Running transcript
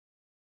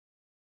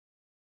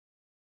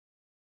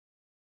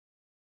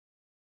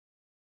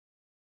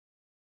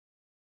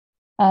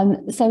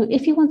So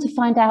if you want to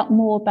find out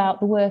more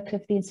about the work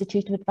of the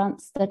Institute of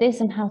Advanced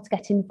Studies and how to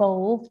get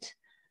involved,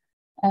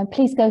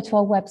 please go to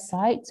our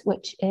website,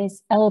 which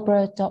is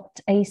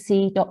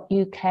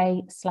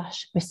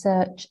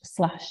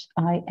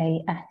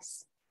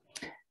elbra.ac.uk/research/IAS.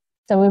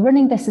 So we're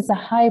running this as a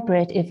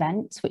hybrid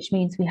event, which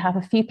means we have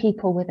a few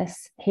people with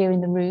us here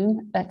in the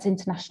room at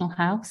International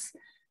House,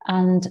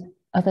 and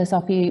others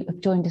of you have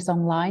joined us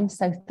online.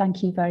 So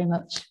thank you very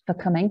much for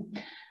coming.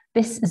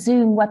 This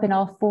Zoom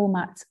webinar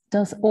format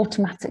does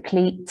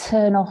automatically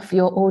turn off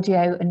your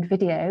audio and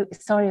video.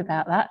 Sorry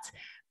about that.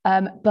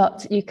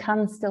 But you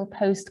can still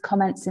post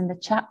comments in the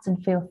chat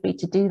and feel free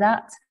to do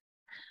that.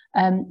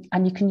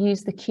 And you can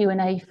use the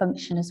Q&A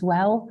function as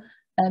well.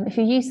 If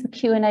you use the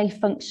Q&A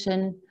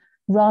function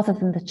rather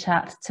than the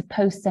chat to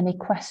post any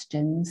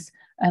questions,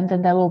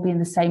 then they'll all be in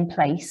the same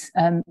place.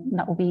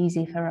 That will be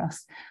easy for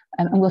us.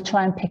 And we'll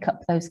try and pick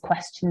up those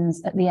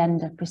questions at the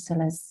end of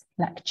Priscila's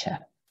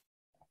lecture.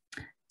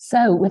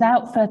 So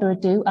without further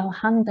ado, I'll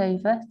hand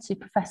over to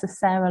Professor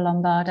Sarah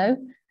Lombardo,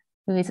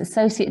 who is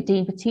Associate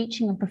Dean for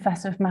Teaching and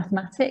Professor of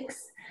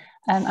Mathematics.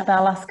 And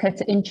I'll ask her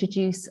to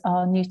introduce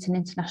our Newton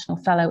International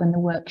Fellow and the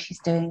work she's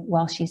doing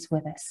while she's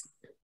with us.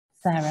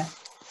 Sarah.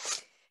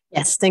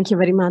 Yes, thank you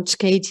very much,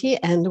 Katie,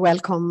 and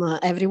welcome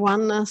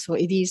everyone. So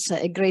it is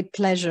a great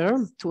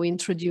pleasure to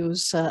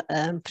introduce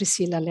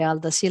Priscila Leal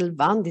da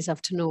Silva this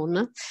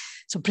afternoon.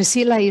 So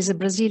Priscila is a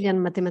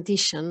Brazilian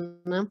mathematician,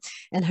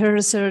 and her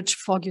research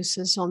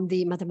focuses on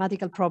the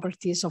mathematical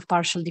properties of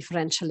partial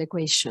differential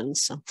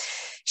equations.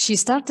 She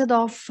started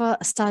off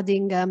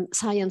studying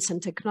science and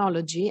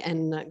technology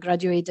and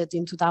graduated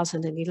in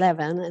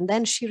 2011, and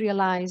then she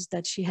realized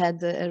that she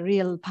had a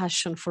real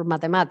passion for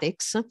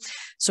mathematics.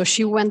 So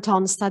she went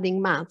on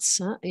studying maths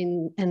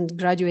and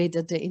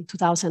graduated in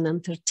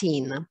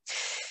 2013.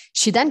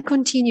 She then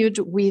continued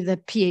with a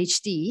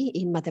PhD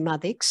in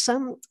mathematics,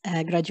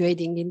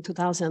 graduating in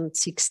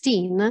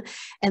 2016,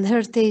 and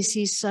her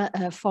thesis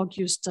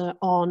focused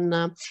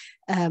on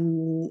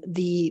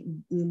the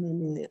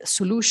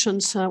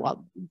solutions,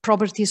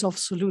 properties of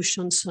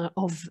solutions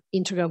of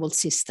integrable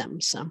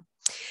systems.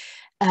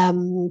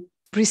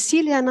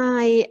 Priscila and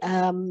I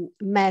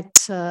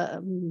met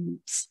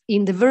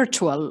in the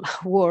virtual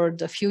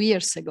world a few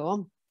years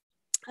ago.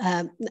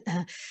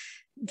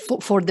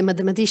 For the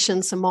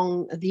mathematicians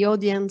among the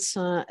audience,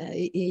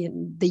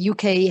 the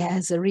UK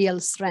has a real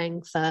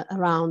strength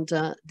around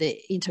the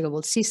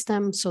integrable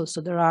system. So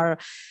there are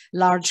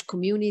large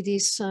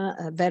communities,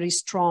 very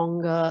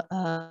strong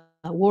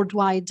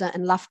worldwide,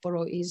 and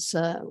Loughborough is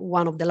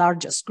one of the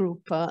largest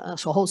group,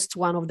 so hosts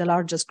one of the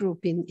largest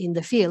group in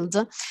the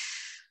field.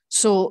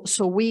 So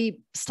we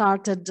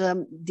started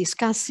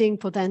discussing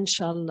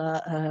potential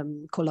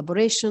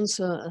collaborations,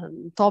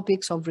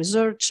 topics of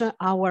research.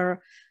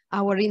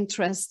 Our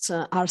interests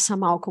are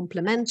somehow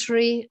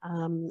complementary.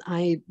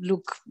 I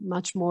look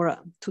much more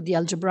to the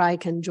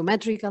algebraic and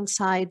geometrical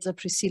side.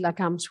 Priscila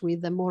comes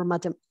with a more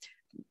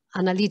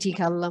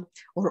analytical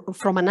or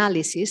from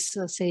analysis,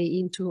 say,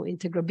 into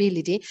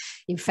integrability.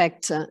 In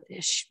fact,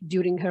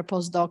 during her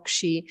postdoc,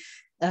 she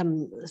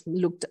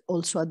looked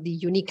also at the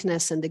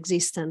uniqueness and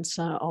existence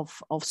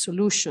of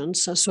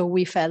solutions. So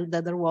we felt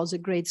that there was a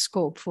great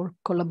scope for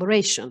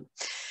collaboration.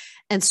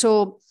 And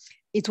so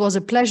it was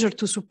a pleasure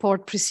to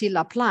support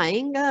Priscila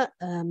applying.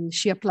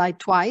 She applied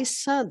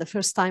twice, the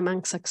first time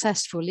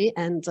unsuccessfully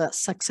and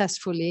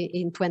successfully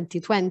in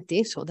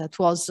 2020. So that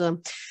was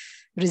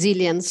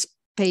resilience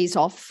pays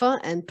off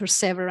and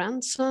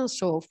perseverance.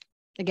 So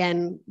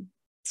again,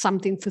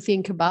 something to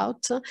think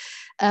about.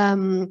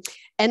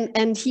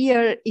 And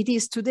here it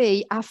is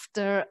today,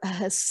 after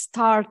a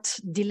start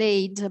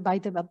delayed by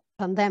the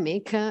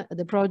pandemic.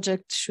 The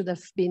project should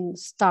have been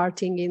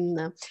starting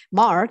in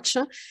March,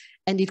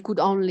 and it could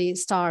only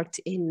start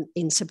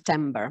in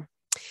September.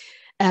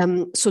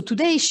 So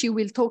today she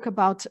will talk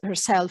about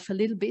herself a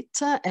little bit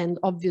and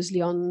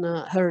obviously on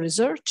her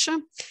research.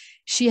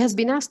 She has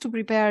been asked to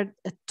prepare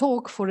a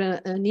talk for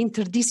an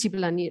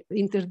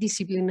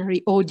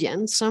interdisciplinary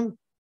audience.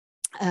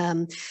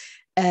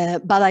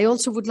 But I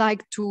also would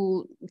like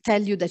to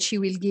tell you that she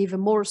will give a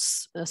more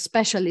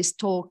specialist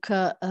talk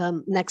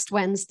next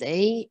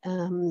Wednesday,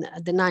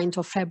 the 9th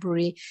of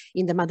February,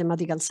 in the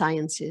Mathematical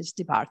Sciences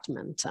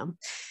department.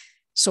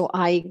 So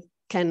I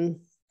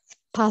can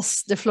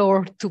pass the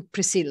floor to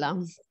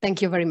Priscila.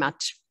 Thank you very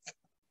much.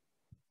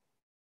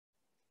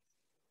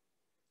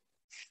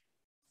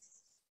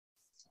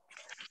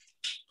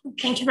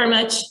 Thank you very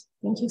much.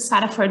 Thank you,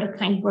 Sarah, for the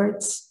kind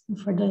words and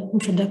for the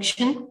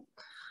introduction.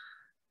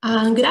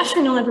 Good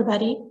afternoon,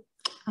 everybody.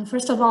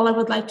 First of all, I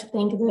would like to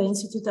thank the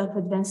Institute of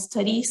Advanced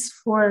Studies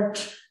for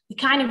the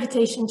kind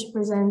invitation to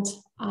present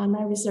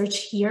my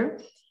research here.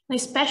 And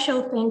a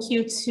special thank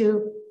you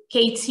to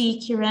Katie,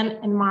 Kieran,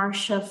 and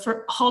Marcia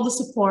for all the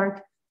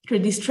support through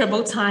these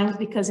troubled times,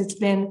 because it's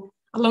been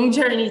a long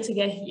journey to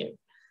get here.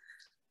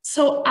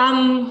 So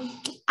I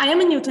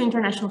am a Newton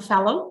International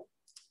Fellow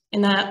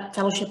in a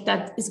fellowship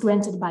that is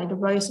granted by the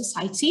Royal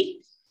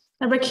Society.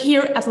 I work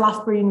here at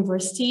Loughborough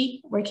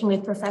University, working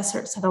with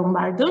Professor Sarah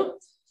Lombardo,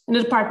 in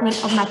the Department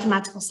of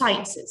Mathematical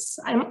Sciences.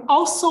 I'm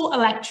also a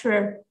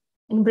lecturer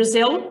in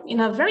Brazil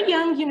in a very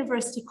young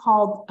university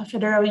called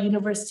Federal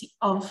University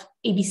of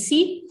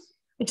ABC,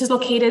 which is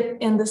located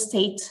in the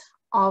state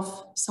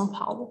of São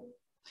Paulo.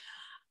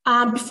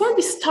 Before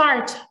we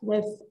start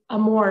with a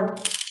more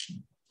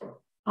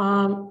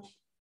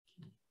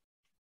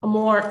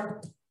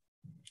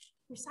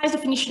precise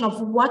definition of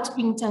what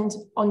we intend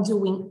on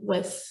doing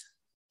with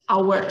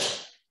our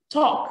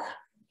talk,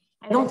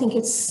 I don't think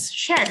it's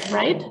shared,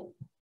 right?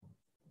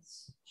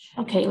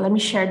 Okay, let me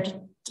share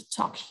the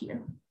talk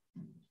here.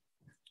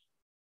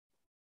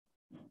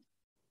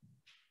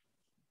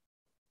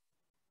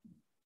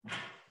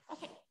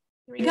 Okay,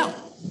 here we go.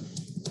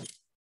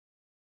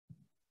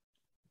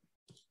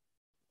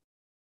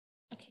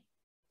 Okay,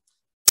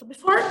 so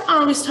before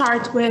we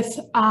start with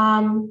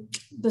our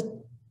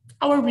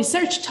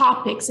research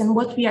topics and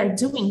what we are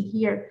doing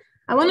here,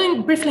 I want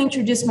to briefly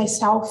introduce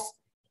myself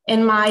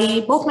and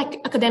both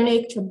my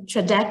academic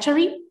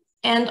trajectory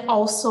and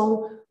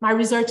also my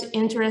research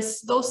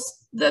interests,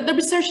 the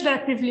research that I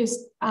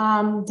previously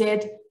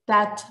did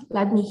that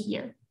led me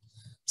here.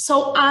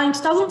 So in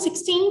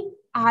 2016,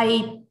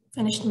 I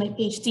finished my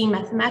PhD in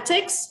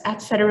mathematics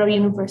at Federal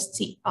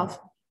University of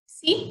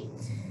BC.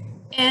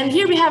 And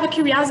here we have a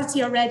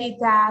curiosity already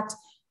that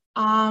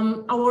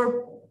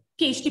our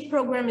PhD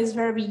program is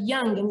very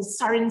young and it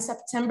started in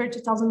September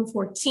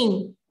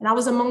 2014. And I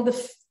was among the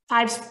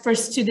 5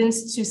 first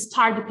students to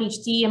start the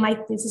PhD, and my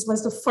thesis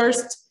was the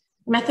first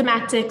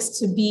mathematics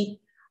to be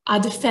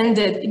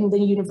defended in the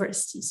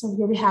university. So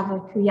here we have a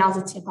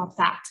curiosity about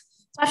that.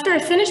 So after I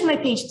finished my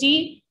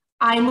PhD,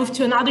 I moved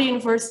to another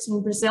university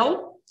in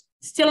Brazil,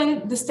 still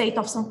in the state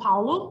of São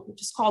Paulo, which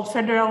is called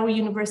Federal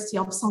University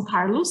of São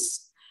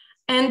Carlos.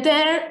 And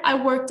there I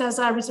worked as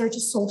a research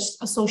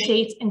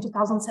associate in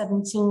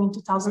 2017 and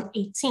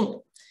 2018.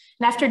 And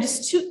after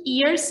these 2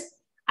 years,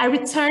 I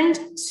returned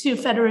to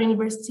Federal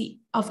University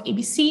of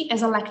ABC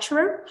as a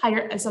lecturer,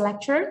 hired as a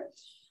lecturer.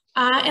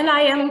 And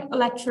I am a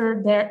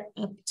lecturer there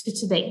to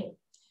today.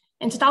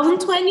 In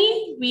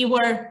 2020, we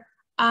were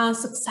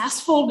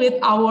successful with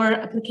our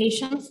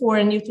application for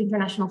a Newton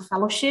International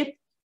Fellowship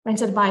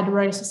granted by the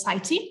Royal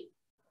Society.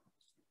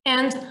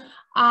 And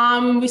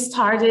we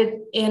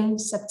started in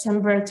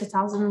September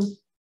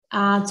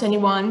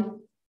 2021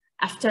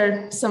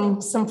 after some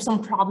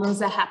problems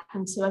that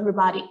happened to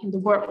everybody in the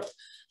world.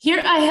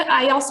 Here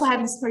I also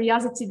have this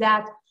curiosity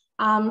that,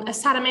 as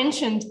Sarah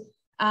mentioned,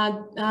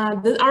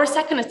 our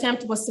second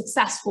attempt was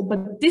successful,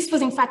 but this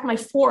was in fact my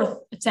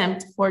 4th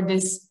attempt for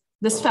this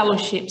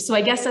fellowship. So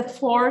I guess that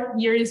 4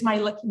 years is my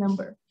lucky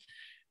number.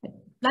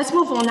 Let's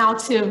move on now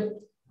to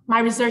my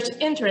research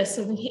interests.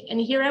 And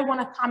here I want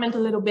to comment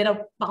a little bit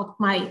about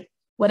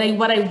what I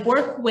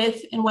work with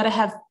and what I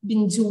have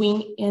been doing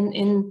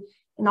in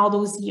all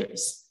those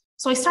years.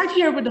 So I start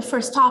here with the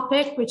first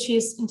topic, which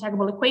is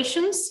integrable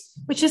equations,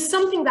 which is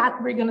something that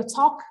we're going to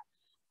talk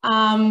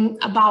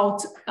about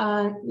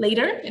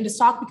later in this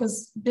talk, because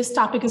this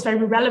topic is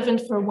very relevant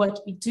for what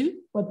we do,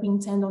 what we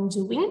intend on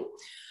doing.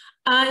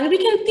 And we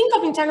can think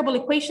of integrable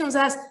equations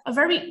as a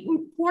very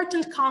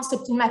important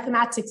concept in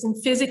mathematics and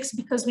physics,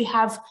 because we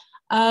have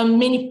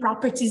many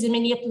properties and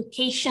many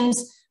applications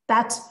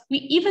that we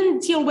even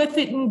deal with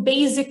it in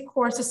basic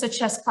courses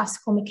such as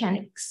classical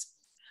mechanics.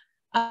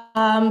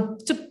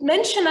 To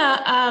mention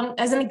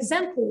as an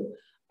example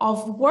of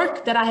work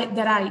that I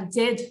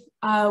did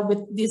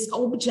with this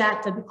object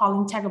that we call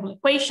integrable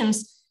equations,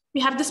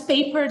 we have this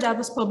paper that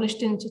was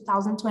published in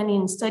 2020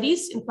 in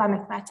Studies in Applied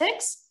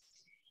Mathematics,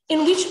 in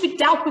which we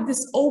dealt with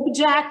this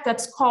object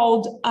that's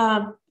called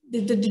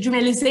the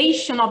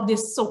generalization of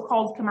this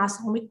so-called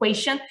Camasso-Home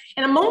equation.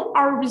 And among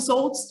our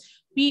results,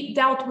 we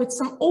dealt with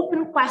some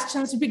open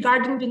questions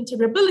regarding the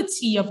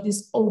integrability of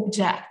this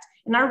object.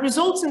 And our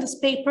results in this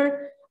paper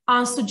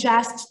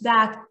suggest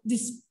that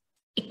this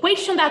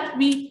equation that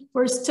we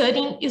were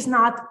studying is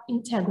not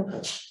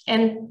integrable,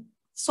 and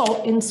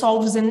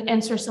solves and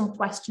answers some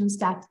questions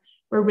that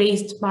were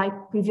raised by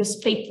previous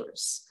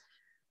papers.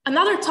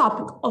 Another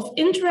topic of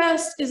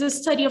interest is a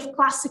study of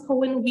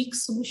classical and weak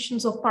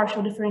solutions of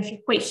partial differential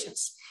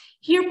equations.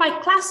 Here, by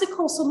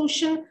classical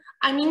solution,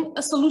 I mean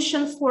a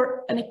solution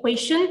for an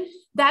equation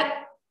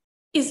that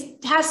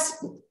has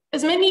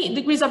as many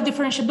degrees of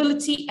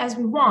differentiability as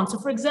we want. So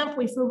for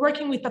example, if we're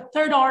working with a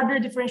 3rd order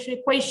differential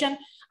equation,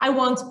 I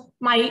want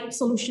my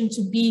solution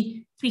to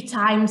be 3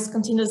 times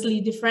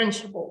continuously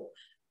differentiable.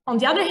 On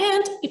the other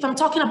hand, if I'm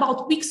talking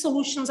about weak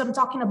solutions, I'm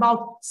talking about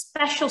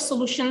special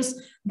solutions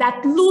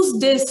that lose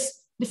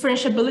this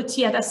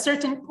differentiability at a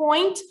certain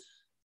point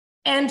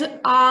and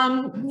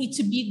need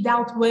to be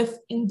dealt with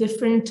in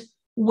different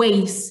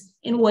ways.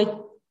 In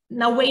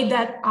a way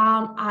that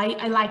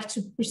I like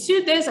to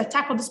pursue this, I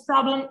tackle this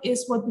problem,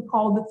 is what we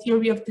call the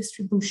theory of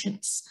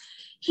distributions.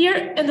 Here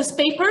in this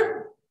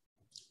paper,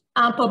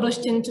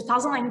 published in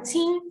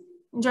 2019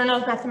 in Journal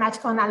of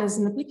Mathematical Analysis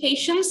and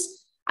Applications,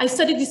 I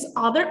studied this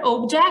other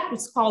object.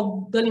 It's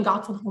called the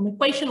Lingotto-Home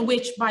equation,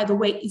 which, by the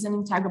way, is an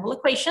integrable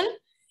equation.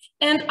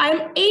 And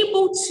I'm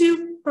able to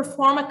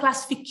perform a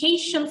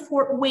classification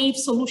for wave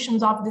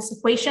solutions of this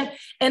equation.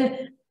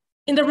 And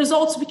in the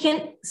results, we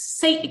can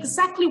say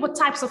exactly what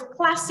types of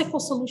classical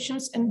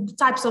solutions and the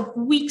types of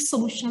weak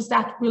solutions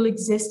that will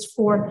exist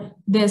for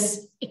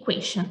this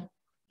equation.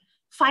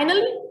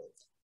 Finally,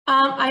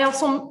 I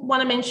also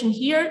want to mention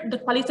here the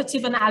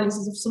qualitative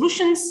analysis of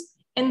solutions.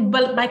 And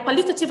by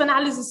qualitative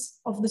analysis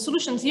of the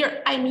solutions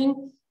here, I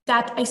mean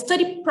that I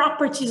study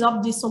properties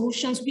of these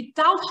solutions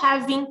without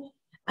having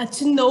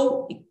to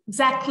know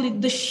exactly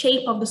the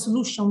shape of the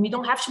solution. We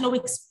don't have to know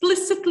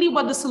explicitly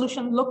what the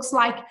solution looks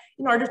like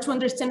in order to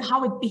understand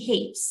how it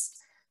behaves.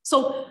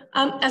 So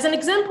as an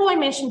example, I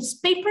mentioned this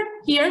paper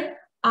here,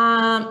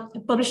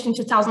 published in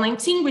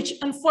 2019, which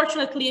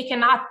unfortunately I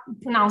cannot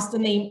pronounce the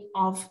name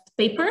of the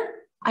paper.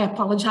 I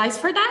apologize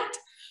for that,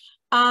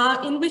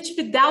 in which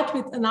we dealt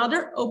with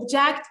another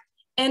object,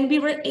 and we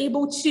were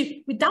able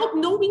to, without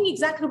knowing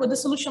exactly what the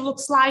solution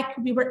looks like,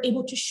 we were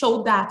able to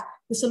show that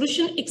the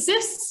solution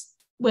exists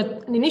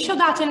with an initial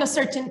data in a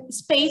certain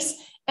space,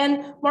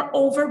 and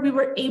moreover, we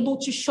were able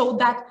to show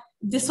that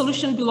the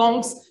solution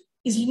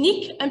is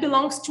unique and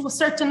belongs to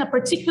a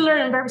particular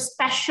and very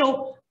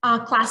special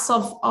class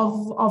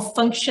of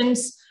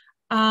functions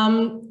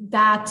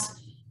that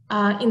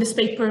in this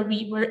paper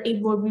we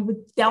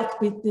dealt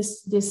with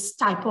this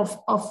type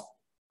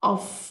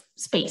of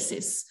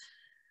spaces.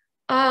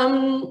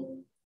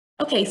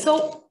 Okay,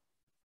 so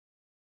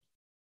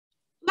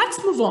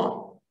let's move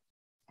on.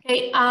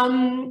 Okay,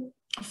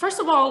 first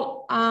of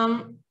all,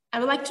 I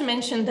would like to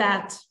mention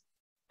that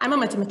I'm a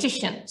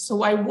mathematician,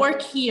 so I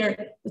work here.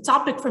 The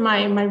topic for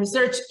my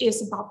research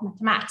is about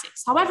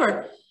mathematics.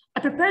 However, I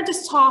prepared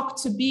this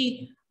talk to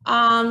be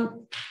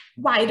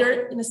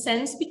wider in a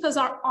sense because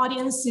our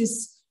audience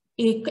is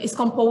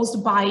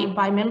composed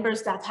by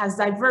members that has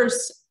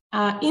diverse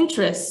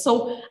interests.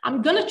 So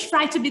I'm gonna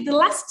try to be the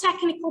less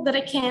technical that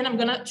I can. I'm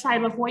gonna try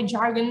to avoid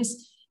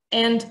jargons,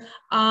 and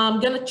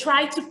I'm gonna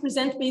try to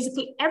present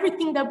basically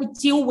everything that we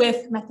deal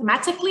with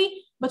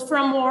mathematically, but for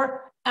a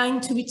more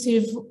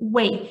intuitive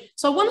way.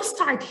 So I want to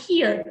start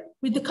here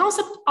with the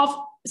concept of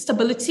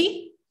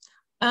stability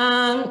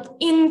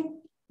in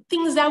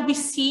things that we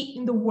see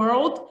in the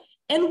world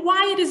and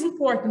why it is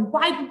important.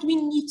 Why do we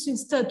need to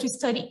study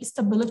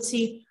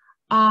stability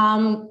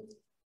to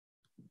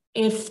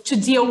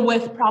deal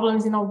with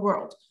problems in our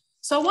world?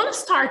 So I want to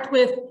start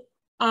with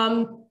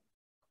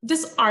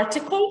this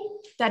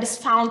article that is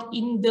found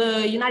in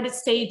the United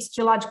States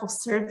Geological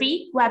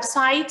Survey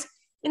website,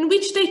 in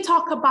which they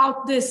talk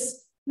about this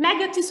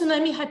mega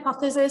tsunami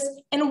hypothesis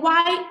and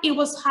why it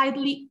was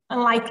highly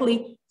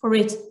unlikely for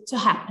it to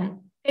happen.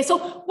 Okay, so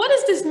what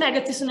is this mega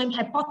tsunami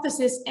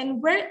hypothesis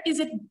and where is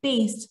it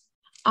based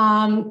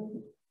from?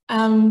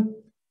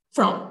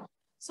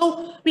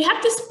 So we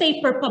have this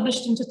paper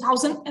published in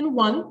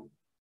 2001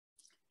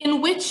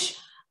 in which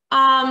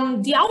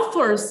the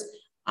authors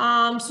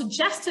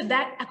suggested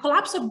that a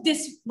collapse of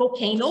this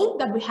volcano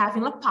that we have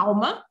in La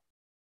Palma,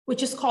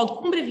 which is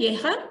called Cumbre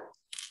Vieja,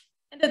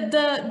 and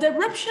the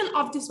eruption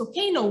of this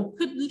volcano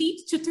could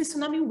lead to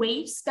tsunami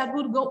waves that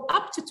would go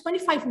up to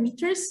 25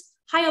 meters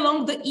high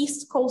along the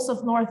east coast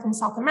of North and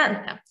South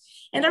America.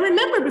 And I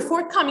remember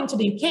before coming to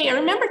the UK, I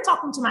remember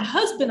talking to my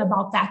husband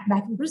about that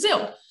back in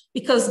Brazil,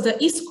 because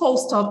the east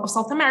coast of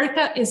South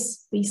America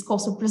is the east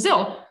coast of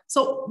Brazil.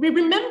 So we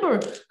remember,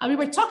 we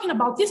were talking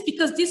about this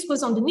because this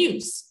was on the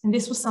news and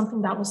this was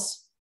something that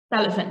was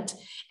relevant.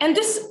 And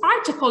this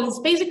article is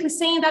basically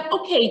saying that,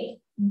 okay,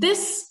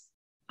 this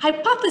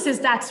hypothesis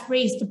that's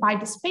raised by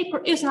this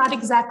paper is highly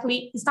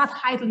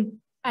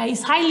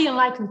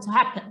unlikely to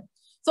happen.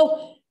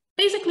 So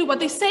basically what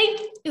they say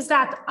is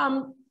that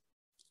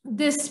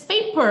this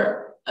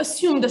paper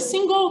assumed a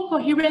single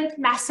coherent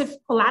massive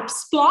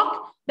collapse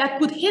block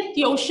that would hit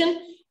the ocean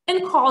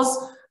and cause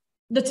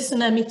the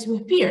tsunami to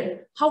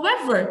appear.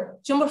 However,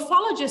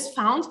 geomorphologists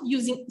found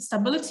using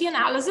stability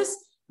analysis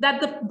that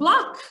the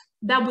block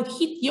that would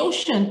hit the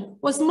ocean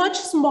was much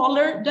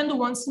smaller than the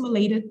one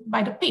simulated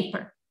by the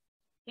paper.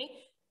 Okay?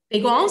 They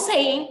go on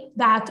saying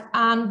that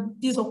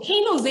these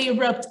volcanoes, they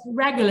erupt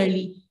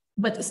regularly,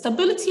 but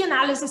stability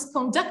analysis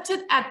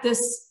conducted at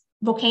this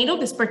volcano,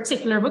 this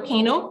particular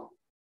volcano,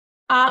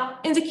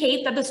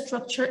 indicate that the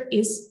structure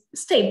is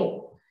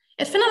stable.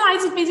 It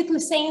finalizes basically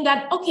saying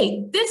that,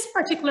 okay, this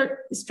particular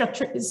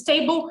structure is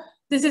stable,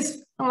 this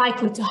is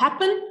unlikely to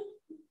happen,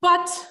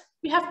 but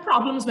we have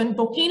problems when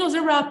volcanoes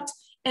erupt,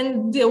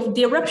 and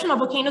the eruption of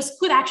volcanoes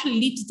could actually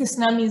lead to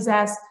tsunamis,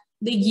 as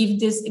they give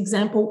this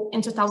example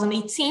in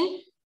 2018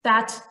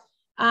 that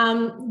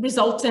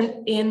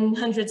resulted in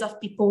hundreds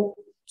of people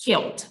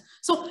killed.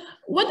 So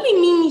what do we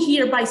mean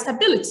here by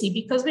stability?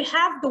 Because we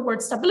have the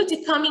word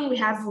stability coming, we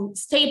have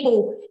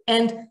stable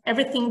and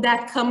everything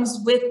that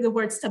comes with the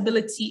word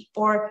stability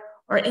or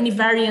any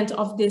variant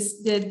of this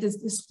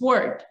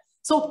word.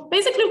 So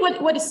basically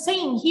what it's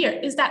saying here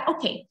is that,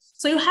 okay,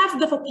 so you have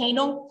the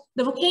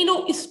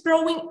volcano is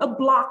throwing a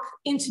block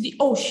into the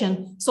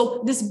ocean.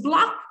 So this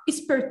block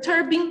is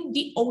perturbing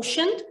the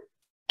ocean,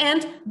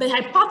 And the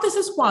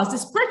hypothesis was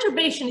this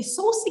perturbation is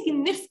so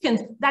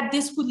significant that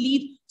this would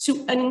lead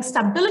to an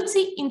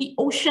instability in the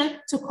ocean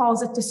to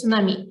cause a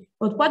tsunami.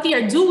 But what they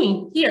are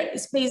doing here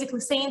is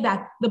basically saying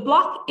that the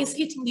block is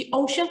hitting the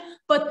ocean,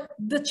 but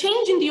the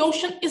change in the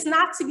ocean is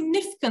not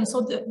significant.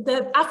 So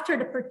after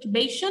the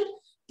perturbation,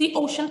 the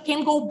ocean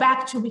can go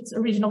back to its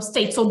original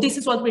state. So this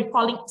is what we're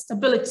calling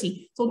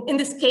stability. So in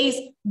this case,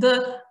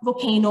 the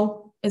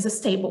volcano is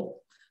stable.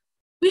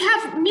 We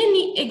have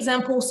many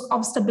examples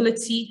of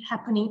stability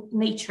happening in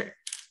nature.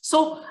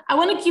 So I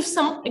want to give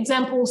some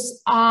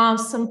examples,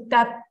 some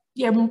that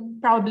you're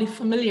probably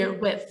familiar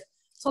with.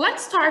 So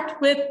let's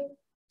start with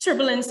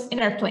turbulence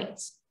in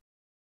airplanes.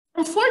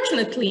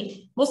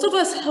 Unfortunately, most of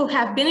us who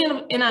have been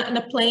in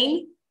a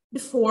plane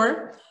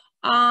before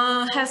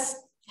has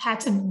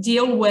had to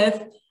deal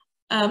with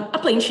a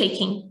plane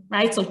shaking,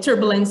 right? So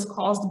turbulence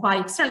caused by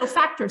external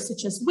factors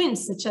such as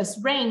winds, such as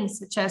rain,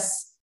 such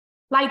as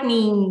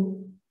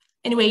lightning,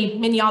 anyway,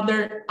 many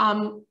other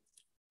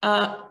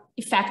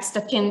effects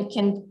that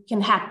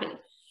can happen.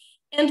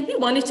 And we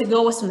want it to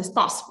go as soon as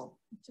possible,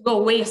 to go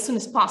away as soon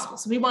as possible.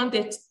 So we want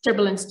the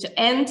turbulence to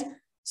end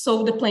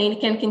so the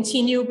plane can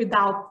continue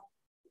without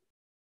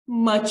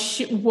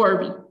much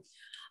worry.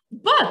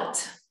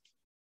 But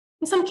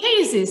in some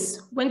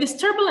cases, when this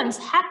turbulence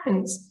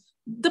happens,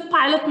 the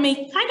pilot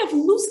may kind of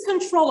lose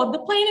control of the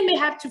plane and may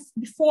have to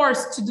be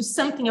forced to do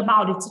something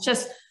about it, such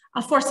as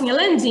forcing a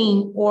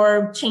landing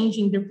or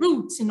changing the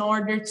routes in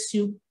order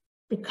to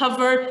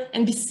recover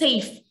and be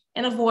safe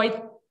and avoid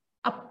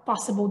a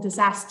possible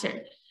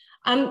disaster.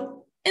 And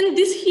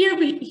this here,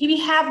 we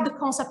have the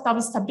concept of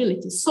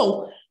instability.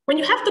 So when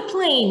you have the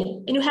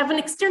plane and you have an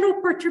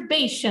external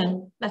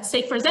perturbation, let's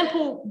say, for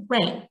example,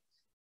 rain,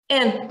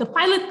 and the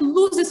pilot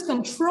loses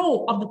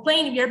control of the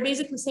plane, we are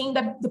basically saying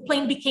that the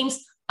plane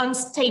becomes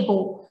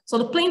unstable. So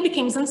the plane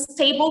becomes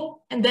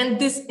unstable, and then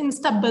this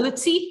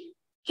instability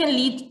can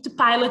lead the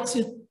pilot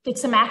to take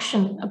some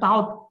action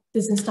about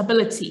this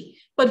instability.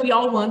 But we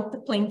all want the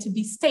plane to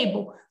be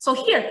stable. So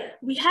here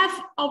we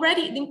have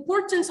already the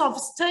importance of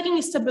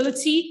studying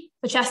stability,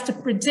 such as to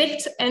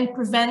predict and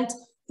prevent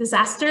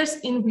disasters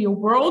in real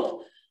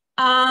world.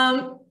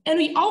 And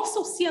we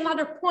also see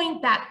another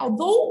point that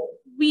although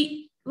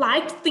we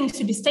like things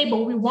to be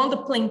stable, we want the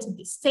plane to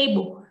be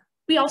stable,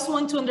 we also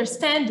want to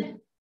understand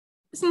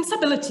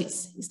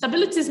instabilities.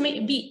 Instabilities may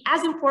be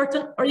as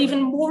important or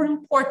even more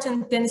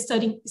important than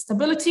studying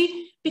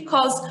stability,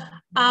 because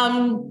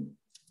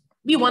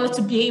we wanted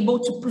to be able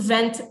to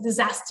prevent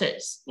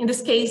disasters. In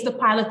this case, the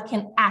pilot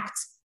can act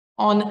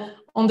on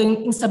the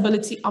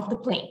instability of the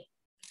plane.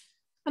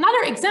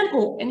 Another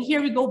example, and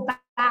here we go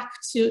back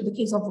to the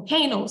case of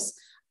volcanoes,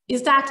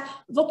 is that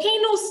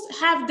volcanoes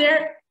have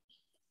their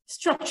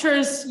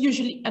structures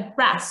usually at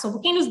rest. So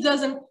volcanoes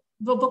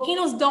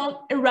don't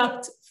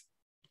erupt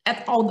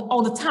at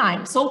all the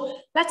time. So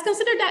let's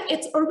consider that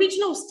its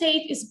original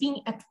state is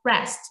being at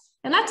rest.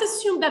 And let's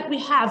assume that we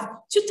have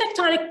two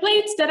tectonic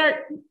plates that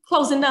are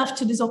close enough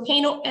to this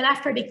volcano, and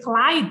after they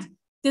collide,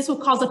 this will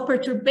cause a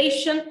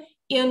perturbation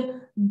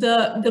in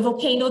the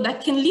volcano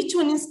that can lead to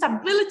an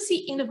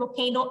instability in the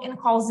volcano and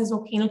cause this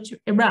volcano to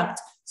erupt.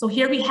 So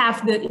here we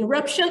have the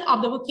eruption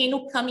of the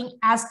volcano coming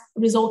as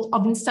a result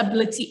of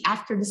instability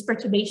after this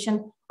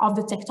perturbation of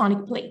the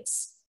tectonic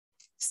plates.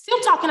 Still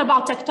talking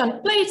about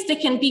tectonic plates, they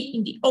can be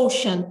in the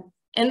ocean.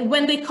 And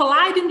when they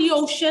collide in the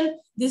ocean,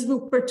 this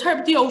will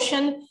perturb the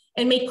ocean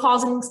and may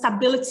cause an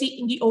instability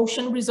in the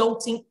ocean,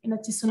 resulting in a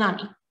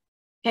tsunami.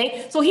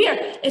 Okay, so here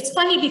it's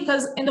funny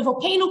because in the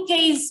volcano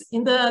case,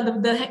 in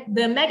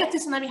the mega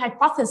tsunami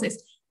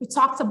hypothesis, we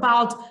talked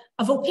about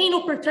a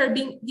volcano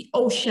perturbing the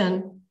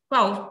ocean.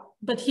 Well,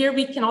 but here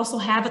we can also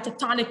have a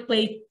tectonic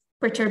plate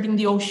perturbing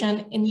the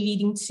ocean and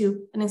leading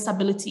to an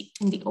instability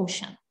in the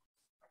ocean.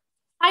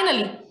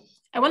 Finally,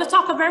 I want to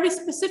talk a very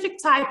specific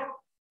type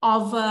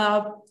of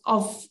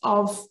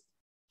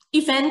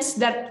events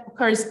that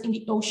occurs in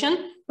the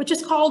ocean, which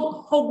is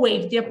called Hogue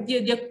wave, the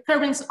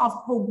occurrence of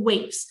Hogue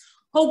waves.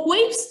 Hogue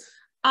waves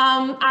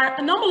are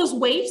anomalous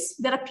waves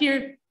that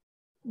appear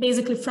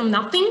basically from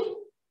nothing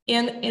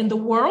in the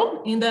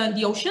world, in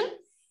the ocean.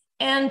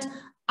 And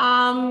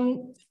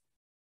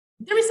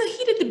there is a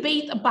heated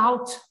debate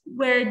about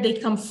where they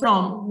come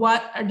from,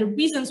 what are the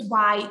reasons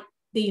why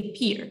they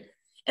appear.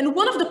 And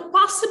one of the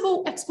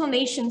possible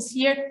explanations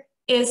here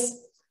is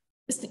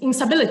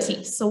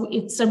instability. So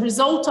it's a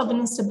result of an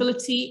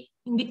instability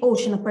in the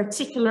ocean, a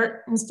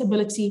particular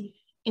instability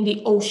in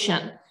the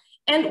ocean.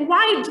 And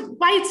why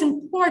it's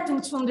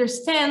important to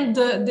understand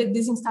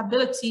these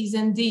instabilities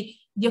and the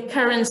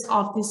occurrence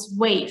of these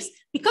waves?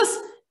 Because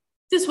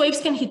these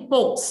waves can hit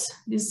boats.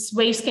 These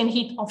waves can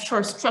hit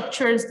offshore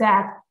structures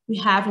that we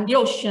have in the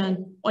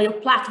ocean, oil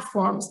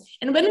platforms.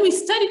 And when we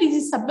study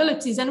these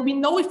instabilities and we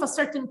know if a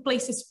certain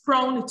place is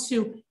prone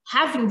to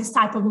having this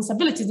type of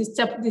instability, this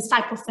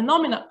type of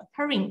phenomena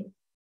occurring,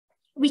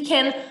 we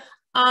can,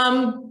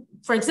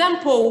 for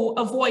example,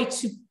 avoid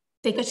to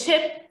take a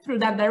ship through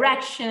that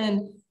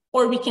direction,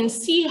 or we can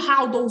see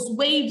how those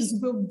waves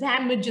will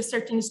damage a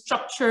certain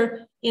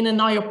structure in an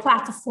oil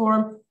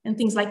platform and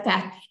things like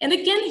that. And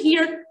again,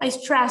 here I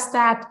stress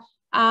that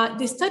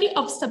the study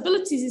of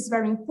stabilities is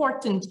very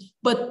important,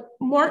 but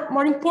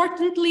more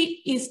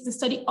importantly is the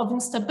study of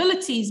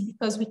instabilities,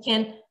 because we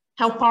can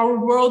help our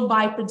world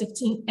by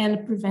predicting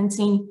and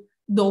preventing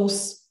the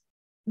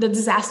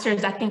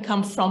disasters that can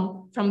come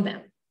from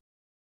them.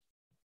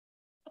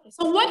 Okay,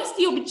 so what is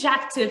the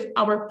objective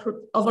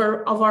of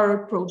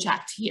our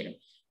project here?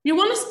 We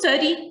want to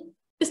study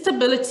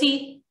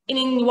stability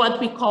in what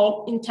we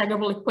call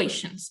integrable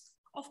equations.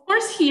 Of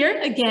course, here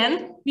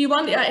again,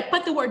 I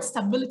put the word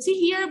stability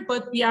here,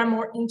 but we are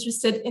more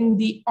interested in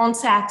the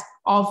onset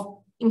of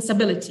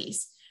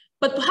instabilities.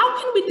 But how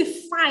can we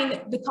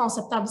define the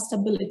concept of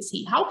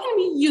stability? How can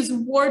we use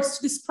words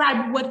to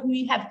describe what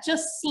we have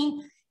just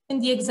seen in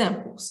the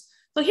examples?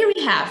 So here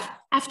we have,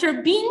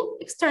 after being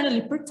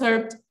externally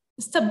perturbed,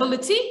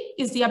 stability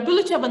is the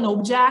ability of an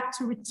object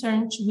to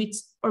return to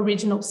its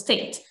original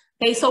state.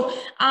 Okay, so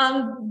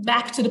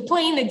back to the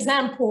plane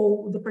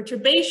example, the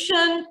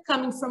perturbation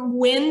coming from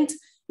wind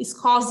is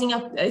causing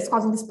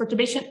this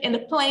perturbation in the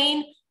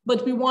plane,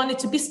 but we want it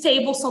to be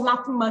stable, so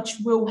not much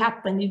will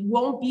happen. It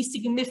won't be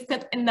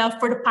significant enough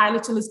for the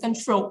pilot to lose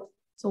control.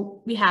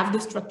 So we have the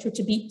structure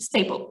to be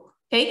stable.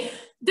 Okay,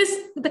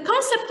 the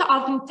concept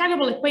of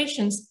integrable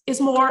equations is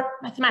more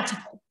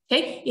mathematical.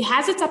 Okay, it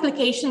has its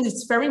applications.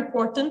 It's very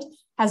important,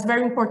 has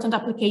very important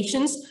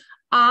applications.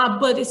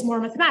 But it's more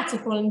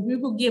mathematical, and we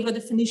will give a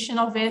definition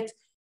of it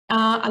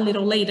a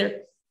little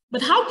later.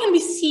 But how can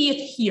we see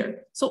it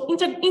here? So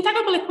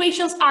integrable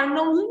equations are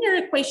nonlinear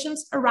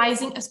equations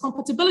arising as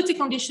compatibility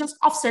conditions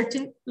of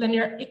certain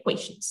linear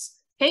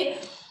equations, okay?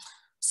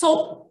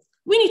 So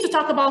we need to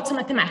talk about some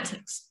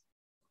mathematics,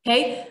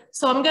 okay?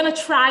 So I'm gonna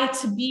try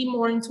to be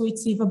more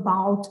intuitive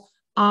about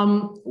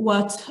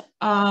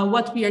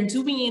what we are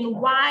doing and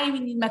why we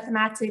need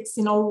mathematics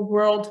in our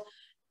world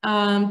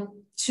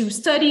to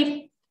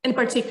study, in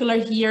particular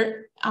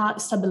here,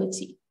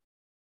 stability.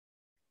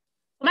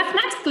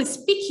 Mathematically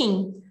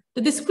speaking, the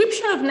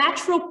description of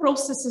natural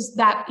processes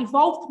that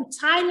evolve through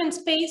time and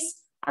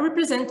space are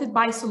represented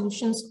by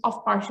solutions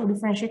of partial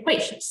differential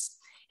equations.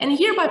 And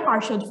here by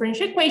partial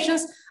differential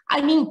equations, I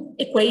mean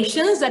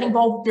equations that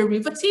involve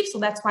derivatives, so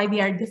that's why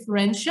they are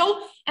differential,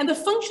 and the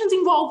functions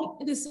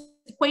involved in these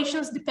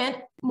equations depend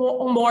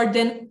on more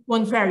than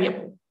one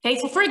variable. Okay,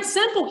 so for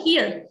example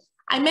here,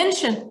 I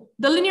mentioned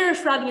the linear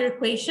Schrodinger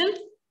equation,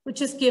 which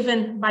is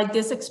given by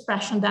this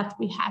expression that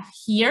we have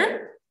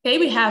here. Okay,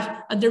 we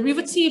have a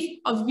derivative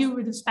of u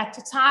with respect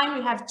to time.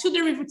 We have two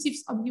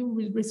derivatives of u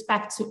with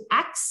respect to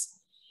x.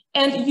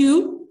 And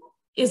u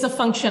is a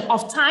function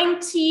of time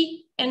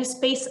t and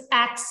space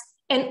x.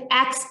 And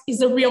x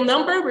is a real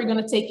number. We're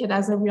going to take it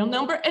as a real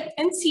number.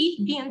 And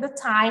t being the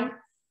time,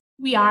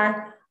 we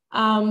are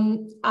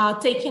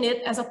taking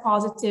it as a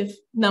positive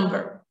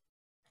number.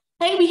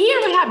 And here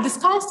we have this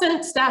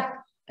constant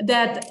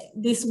that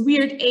this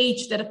weird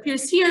h that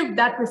appears here,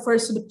 that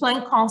refers to the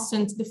Planck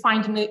constant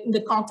defined in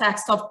the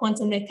context of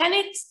quantum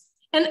mechanics,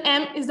 and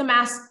m is the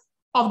mass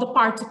of the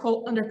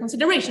particle under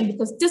consideration,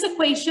 because this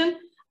equation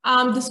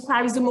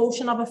describes the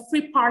motion of a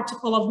free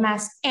particle of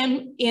mass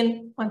m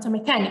in quantum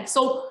mechanics.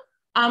 So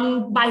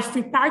by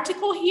free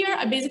particle here,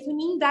 I basically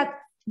mean that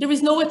there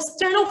is no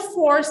external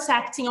force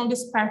acting on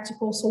this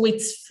particle, so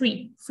it's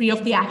free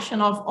of the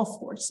action of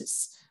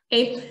forces,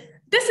 okay?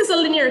 This is a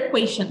linear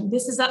equation.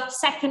 This is a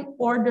second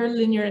order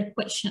linear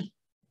equation,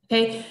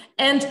 okay?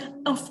 And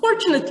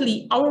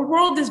unfortunately, our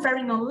world is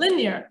very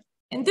nonlinear.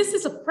 And this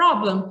is a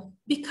problem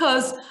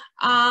because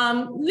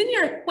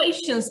linear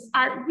equations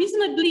are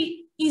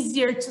reasonably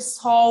easier to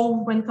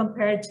solve when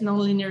compared to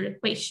nonlinear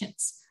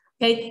equations,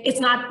 okay? It's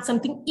not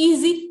something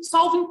easy.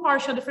 Solving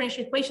partial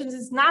differential equations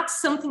is not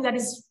something that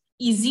is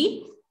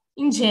easy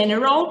in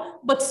general,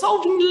 but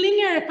solving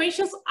linear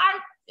equations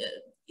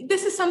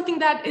this is something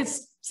that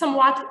is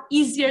somewhat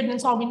easier than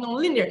solving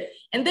nonlinear.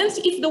 And then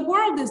if the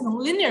world is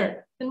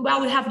nonlinear, then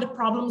well, we have the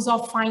problems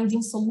of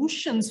finding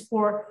solutions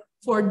for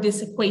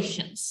these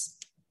equations.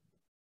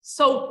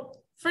 So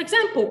for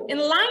example, in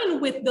line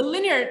with the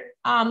linear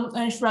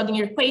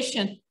Schrodinger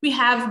equation, we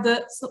have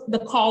the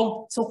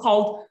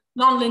so-called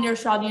nonlinear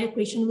Schrodinger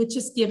equation, which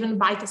is given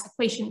by this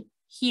equation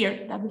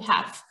here that we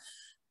have.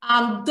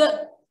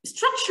 The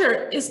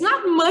structure is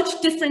not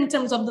much different in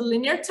terms of the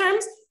linear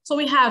terms. So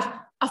we have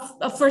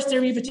a first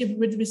derivative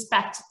with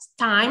respect to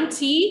time,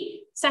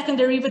 t, second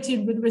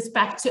derivative with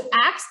respect to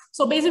x.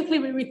 So basically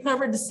we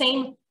recover the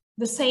same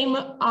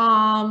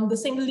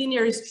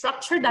linear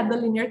structure that the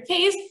linear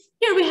case.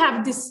 Here we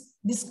have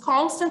this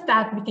constant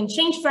that we can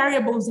change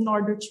variables in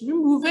order to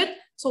remove it.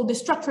 So the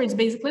structure is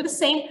basically the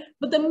same,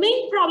 but the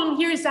main problem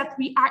here is that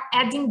we are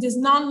adding this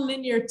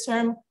nonlinear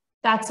term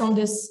that's on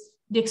the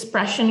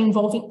expression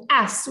involving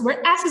s, where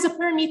s is a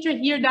parameter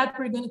here that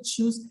we're going to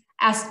choose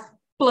as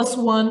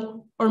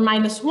 +1 or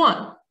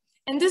 -1.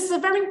 And this is a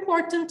very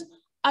important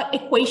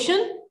equation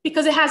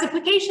because it has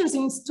applications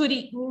in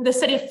the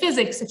study of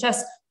physics, such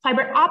as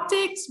fiber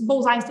optics,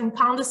 Bose-Einstein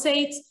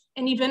condensates,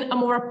 and even a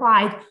more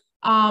applied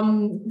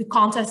the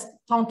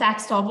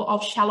context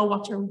of shallow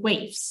water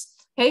waves.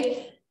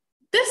 Okay,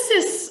 this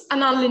is a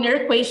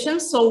nonlinear equation,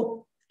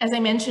 so as I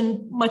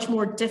mentioned, much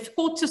more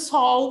difficult to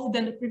solve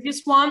than the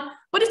previous one,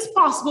 but it's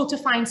possible to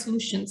find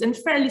solutions and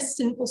fairly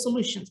simple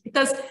solutions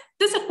because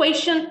this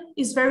equation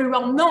is very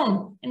well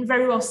known and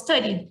very well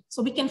studied.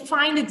 So we can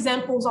find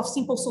examples of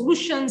simple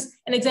solutions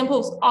and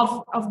examples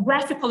of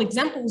graphical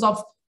examples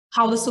of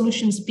how the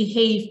solutions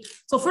behave.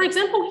 So for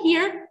example,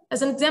 here,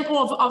 as an example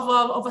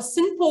of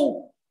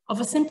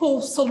a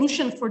simple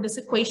solution for this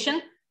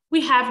equation,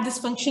 we have this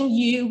function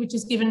u, which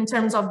is given in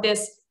terms of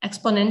this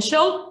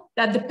exponential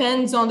that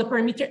depends on the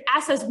parameter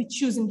s as we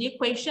choose in the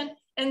equation.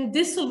 And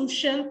this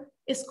solution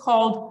is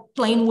called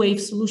plane wave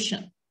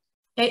solution.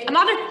 Okay,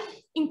 another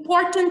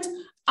important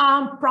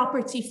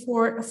property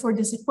for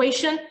this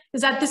equation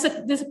is that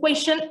this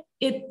equation,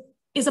 it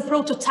is a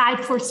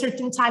prototype for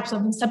certain types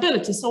of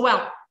instability. So,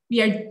 well,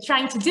 we are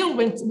trying to deal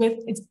with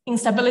its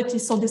instability,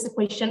 so this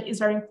equation is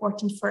very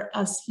important for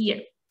us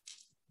here.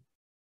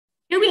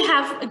 Here we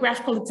have a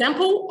graphical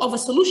example of a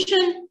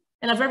solution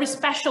and a very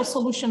special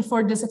solution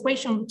for this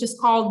equation, which is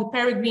called the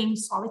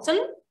Peregrine-Soliton.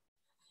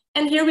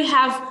 And here we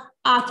have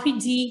a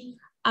 3D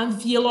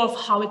view of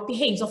how it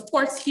behaves. Of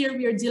course, here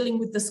we are dealing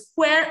with the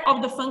square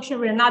of the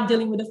function. We are not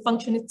dealing with the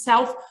function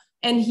itself.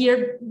 And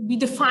here we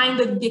define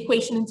the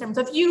equation in terms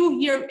of u.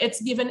 Here it's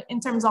given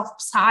in terms of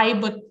psi,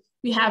 but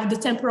we have the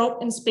temporal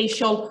and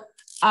spatial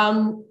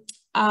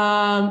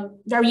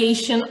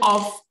variation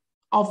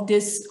of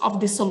this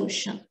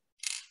solution.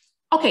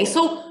 Okay,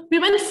 so we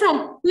went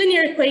from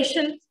linear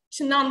equation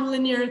to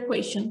nonlinear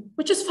equation,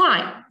 which is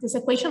fine. This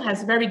equation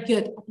has very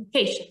good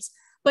applications.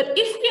 But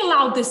if we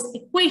allow this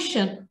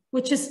equation,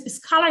 which is a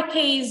scalar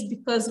case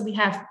because we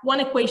have one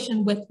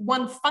equation with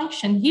one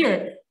function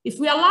here, if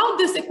we allow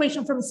this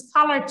equation from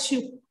scalar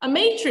to a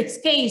matrix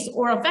case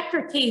or a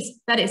vector case,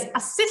 that is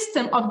a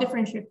system of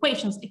differential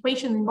equations,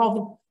 equations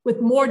involving with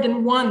more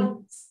than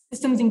one,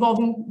 systems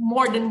involving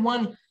more than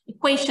one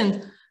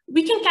equation,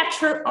 we can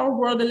capture our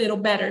world a little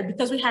better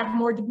because we have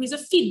more degrees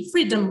of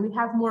freedom. We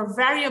have more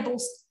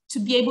variables to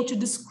be able to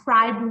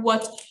describe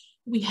what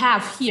we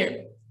have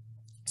here.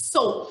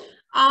 So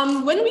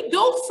when we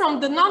go from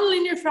the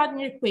nonlinear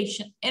Schrodinger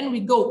equation and we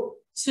go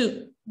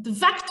to the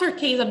vector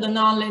case of the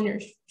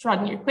nonlinear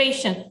Schrodinger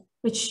equation,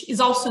 which is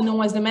also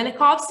known as the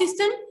Markov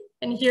system,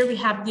 and here we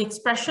have the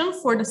expression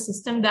for the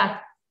system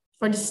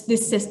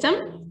this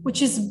system,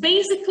 which is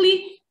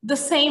basically the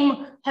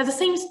same, has the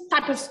same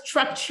type of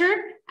structure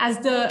as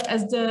the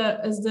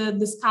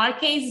scalar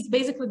case. It's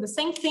basically the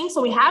same thing.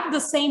 So we have the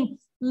same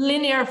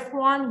linear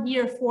form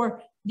here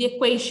for the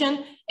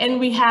equation, and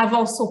we have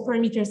also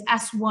parameters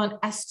S1,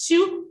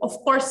 S2. Of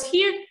course,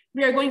 here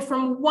we are going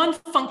from one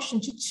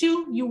function to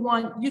two,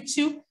 U1,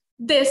 U2.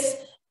 This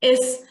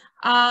is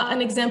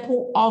an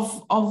example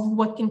of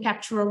what can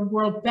capture a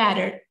world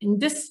better.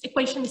 And this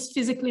equation is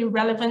physically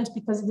relevant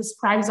because it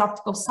describes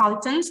optical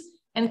solitons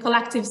and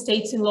collective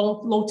states in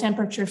low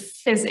temperature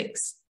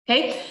physics.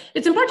 Okay,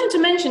 it's important to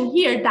mention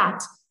here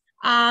that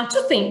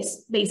two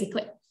things,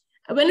 basically.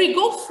 When we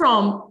go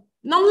from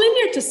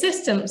nonlinear to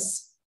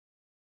systems,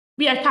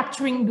 we are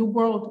capturing the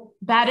world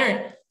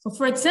better. So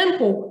for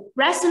example,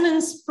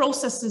 resonance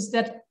processes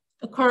that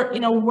occur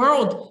in a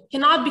world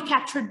cannot be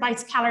captured by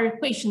scalar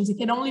equations. It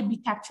can only be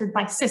captured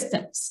by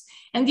systems.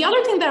 And the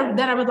other thing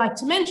that I would like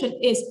to mention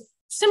is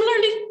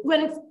similarly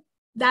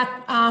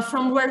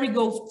from where we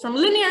go from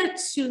linear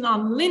to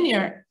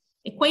nonlinear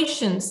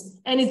equations,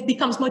 and it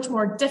becomes much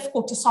more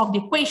difficult to solve the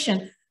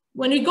equation.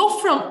 When we go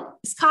from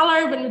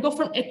scalar, when we go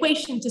from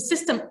equation to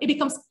system, it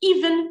becomes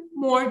even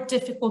more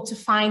difficult to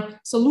find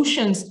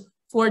solutions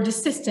for the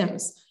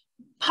systems.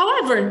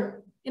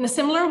 However, in a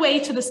similar way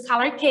to the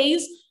scalar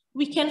case,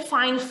 we can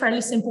find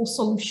fairly simple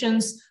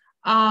solutions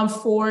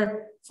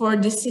for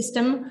the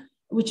system,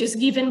 which is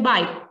given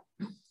by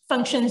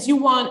functions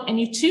U1 and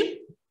U2,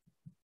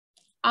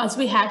 as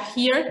we have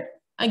here,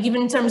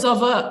 given in terms of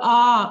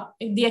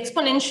the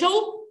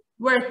exponential,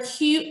 where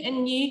Q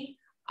and U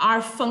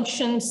are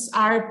constants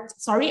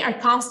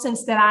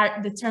that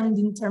are determined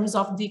in terms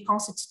of the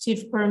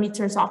constitutive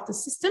parameters of the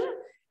system.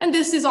 And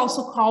this is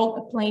also called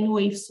a plane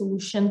wave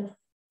solution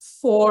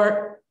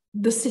for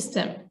the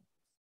system.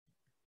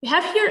 We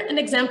have here an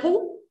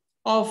example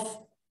of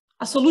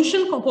a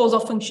solution composed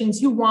of functions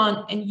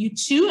U1 and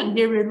U2, and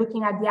here we're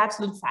looking at the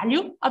absolute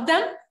value of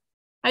them.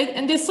 Right?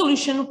 And this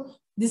solution,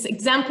 this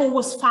example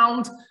was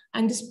found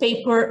in this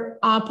paper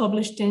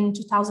published in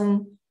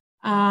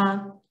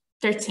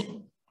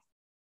 2013.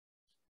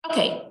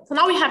 Okay, so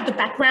now we have the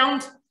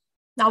background.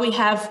 Now we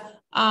have,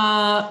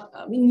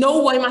 we know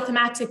why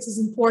mathematics is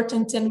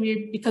important, and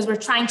because we're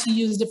trying to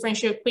use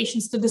differential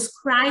equations to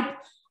describe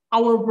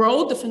our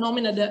world, the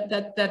phenomena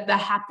that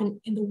happen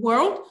in the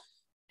world.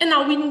 And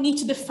now we need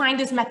to define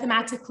this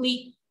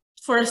mathematically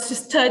for us to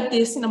study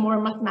this in a more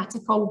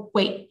mathematical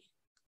way.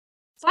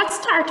 So let's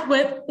start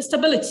with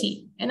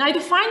stability. And I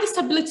define the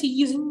stability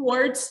using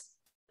words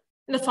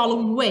in the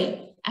following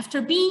way.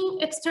 After being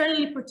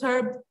externally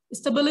perturbed,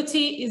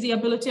 stability is the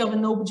ability of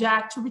an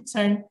object to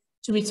return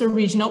to its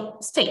original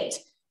state.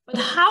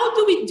 But how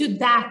do we do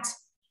that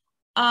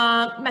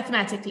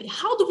mathematically?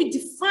 How do we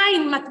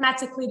define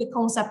mathematically the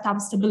concept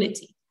of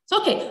stability?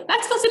 So, okay,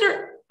 let's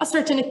consider a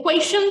certain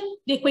equation,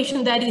 the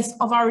equation that is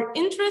of our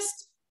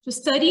interest to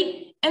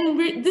study.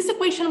 And this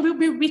equation will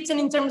be written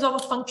in terms of a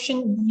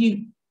function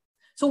u.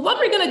 So what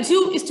we're going to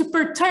do is to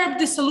perturb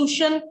the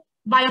solution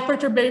by a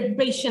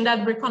perturbation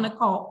that we're going to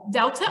call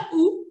delta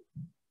u.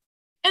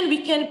 And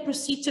we can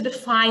proceed to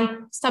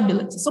define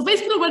stability. So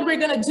basically what we're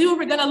going to do,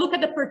 we're going to look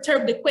at the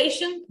perturbed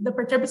equation, the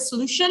perturbed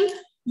solution,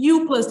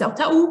 u plus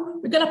delta u.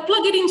 We're going to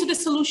plug it into the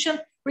solution.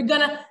 We're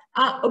going to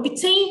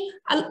obtain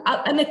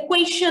an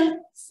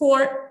equation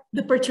for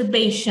the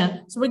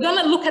perturbation. So we're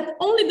going to look at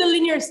only the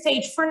linear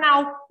stage for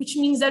now, which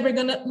means that we're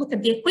going to look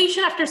at the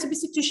equation after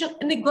substitution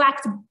and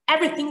neglect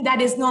everything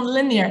that is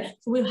nonlinear.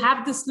 So we'll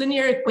have this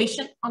linear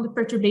equation on the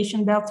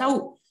perturbation delta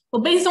u.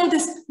 Well, based on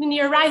this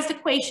linearized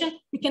equation,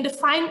 we can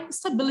define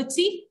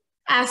stability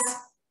as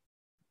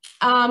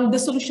the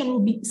solution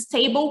will be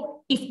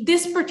stable if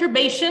this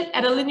perturbation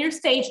at a linear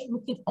stage,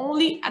 looking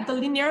only at the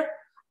linear,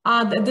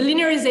 the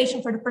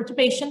linearization for the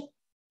perturbation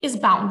is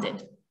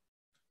bounded.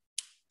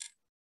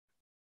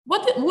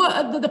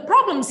 The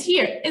problems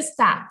here is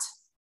that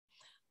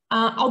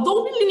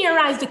although we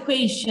linearize the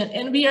equation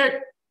and we are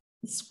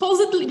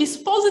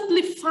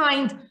supposedly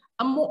find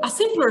a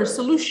simpler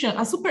solution,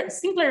 a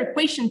simpler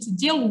equation to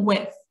deal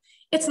with,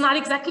 it's not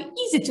exactly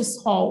easy to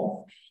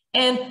solve.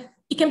 And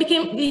it can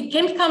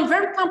become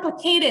very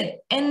complicated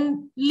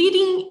and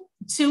leading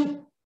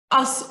to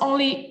us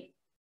only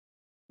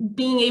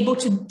being able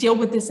to deal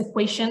with this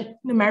equation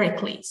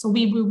numerically. So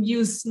we will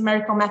use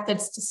numerical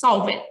methods to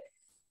solve it.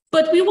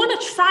 But we want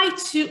to try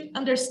to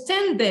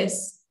understand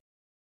this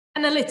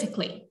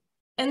analytically.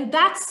 And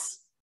that's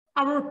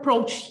our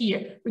approach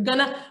here. We're going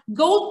to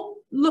go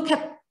look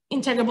at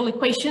integrable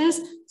equations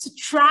to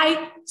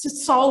try to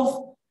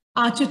solve,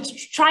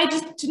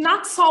 to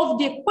not solve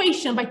the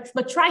equation,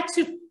 but try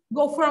to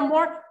go for a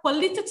more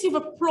qualitative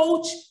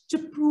approach to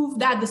prove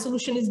that the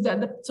solution is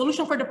the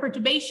solution for the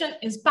perturbation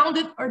is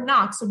bounded or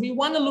not. So we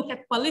want to look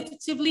at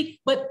qualitatively,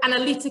 but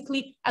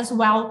analytically as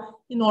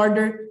well in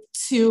order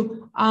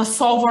to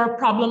solve our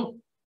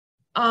problem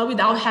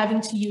without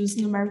having to use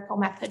numerical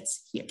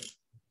methods here.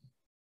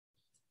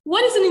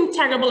 What is an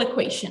integrable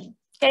equation?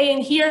 Okay,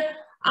 and here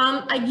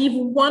I give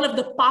one of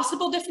the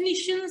possible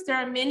definitions. There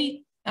are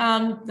many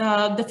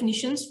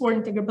definitions for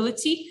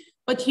integrability,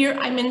 but here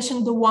I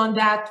mentioned the one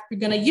that we're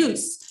going to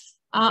use.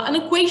 An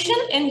equation,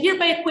 and here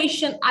by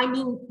equation, I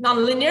mean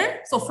nonlinear.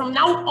 So from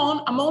now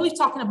on, I'm only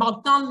talking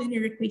about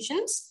nonlinear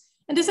equations.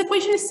 And this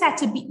equation is said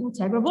to be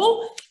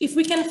integrable if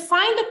we can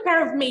find a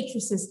pair of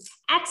matrices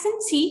x and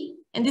t,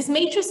 and these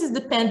matrices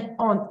depend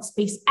on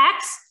space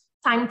x,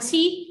 time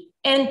t,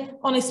 and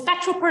on a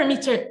spectral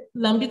parameter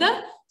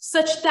lambda,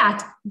 such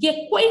that the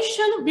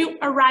equation will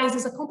arise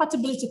as a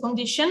compatibility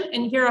condition.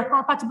 And here a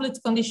compatibility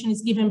condition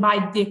is given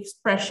by the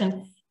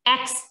expression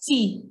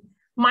xt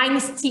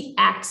minus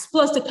tx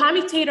plus the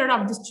commutator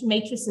of these two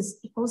matrices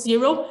equals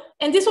 0.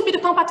 And this will be the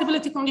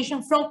compatibility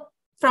condition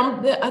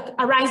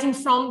arising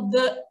from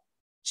the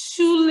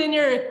two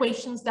linear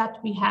equations that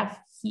we have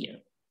here.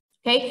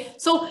 Okay,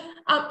 so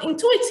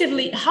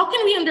intuitively, how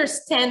can we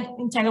understand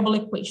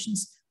integrable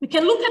equations? We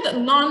can look at a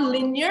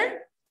nonlinear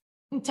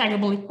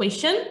integrable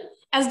equation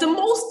as the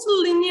most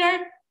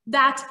linear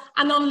that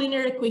a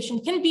nonlinear equation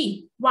can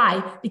be.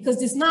 Why? Because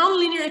this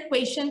nonlinear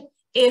equation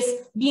is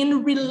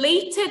being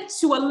related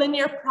to a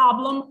linear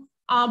problem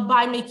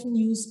by making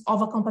use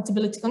of a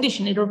compatibility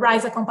condition. It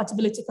arises a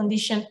compatibility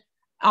condition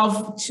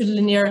of two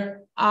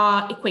linear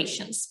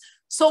equations.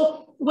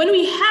 So when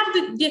we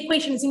have the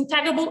equation is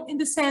integrable in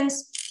the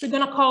sense, we're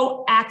going to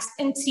call x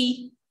and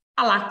t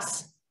a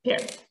Lax pair.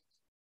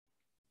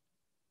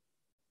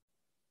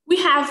 We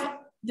have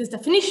this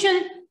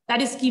definition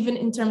that is given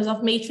in terms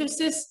of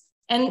matrices,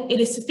 and it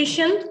is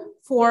sufficient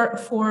for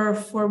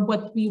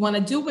what we want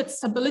to do with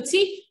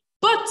stability.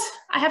 But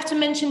I have to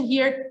mention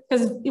here,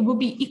 because it will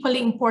be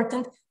equally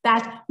important,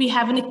 that we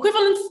have an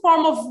equivalent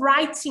form of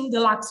writing the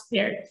Lax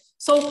pair.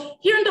 So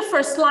here in the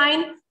first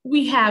line,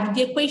 we have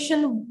the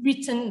equation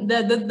written,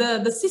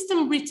 the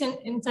system written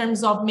in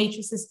terms of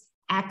matrices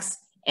x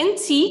and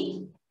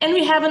t, and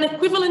we have an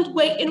equivalent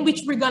way in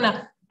which we're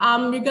gonna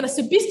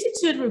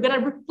substitute, we're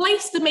gonna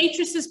replace the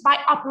matrices by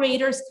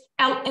operators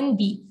L and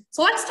B.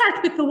 So let's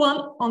start with the one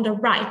on the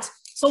right.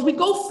 So we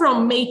go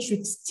from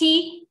matrix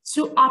T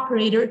to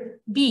operator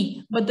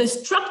B, but the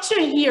structure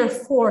here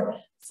for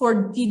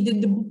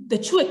the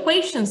two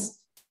equations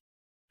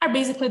are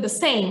basically the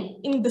same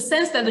in the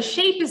sense that the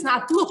shape is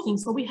not looking.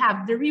 So we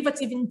have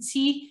derivative in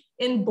T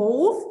in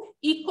both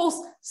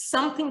equals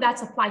something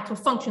that's applied to a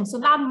function. So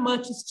not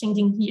much is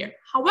changing here.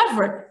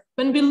 However,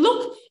 when we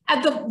look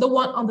at the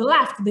one on the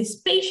left, the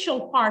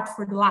spatial part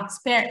for the Lax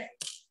pair,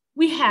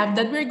 we have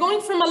that we're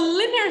going from a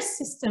linear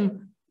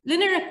system,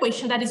 linear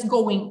equation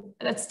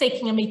that's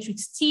taking a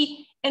matrix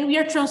T, and we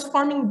are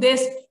transforming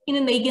this in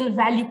an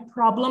eigenvalue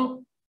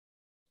problem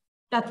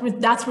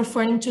that's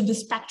referring to the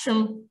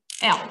spectrum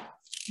L.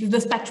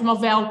 The spectrum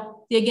of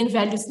L, the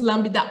eigenvalues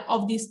lambda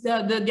of this,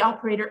 the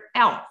operator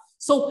L.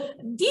 So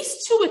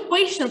these two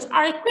equations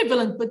are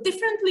equivalent, but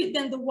differently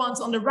than the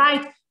ones on the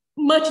right.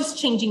 Much is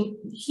changing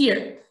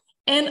here.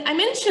 And I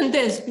mentioned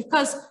this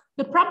because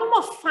the problem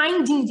of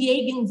finding the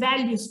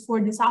eigenvalues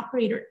for this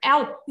operator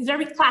L is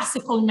very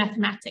classical in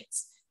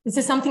mathematics. This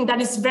is something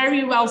that is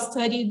very well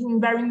studied and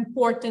very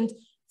important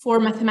for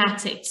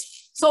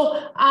mathematics. So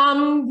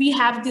we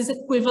have this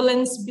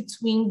equivalence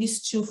between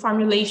these two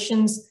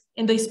formulations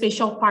in the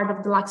spatial part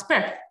of the Lax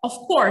pair. Of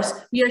course,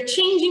 we are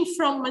changing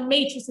from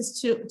matrices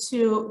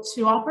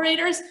to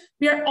operators.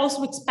 We are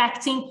also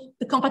expecting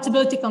the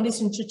compatibility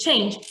condition to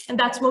change. And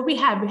that's what we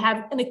have. We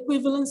have an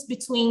equivalence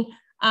between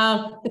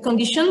the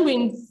condition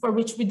for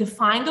which we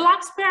define the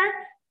Lax pair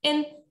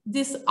and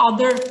this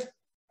other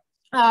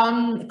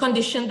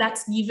condition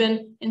that's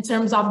given in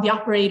terms of the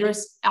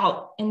operators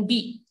L and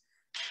B.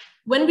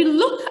 When we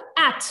look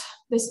at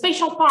the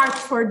spatial part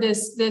for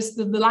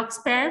the Lax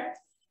pair,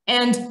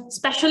 and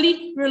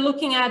especially we're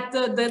looking at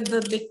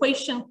the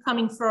equation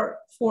coming for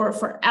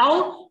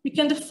L, we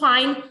can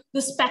define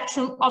the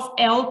spectrum of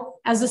L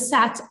as a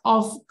set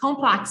of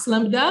complex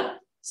lambda,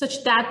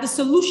 such that the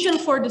solution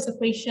for this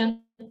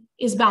equation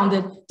is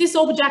bounded. This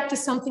object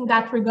is something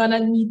that we're gonna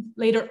need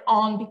later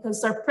on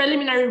because our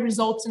preliminary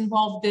results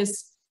involve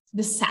this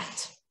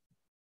set.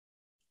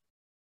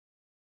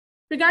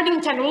 Regarding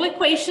integral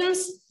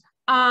equations,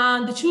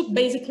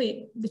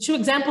 the two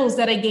examples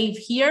that I gave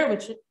here,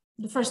 which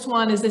the first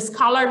one is the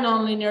scalar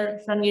nonlinear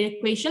differential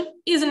equation,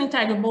 is an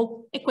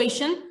integrable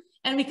equation,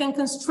 and we can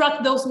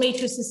construct those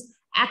matrices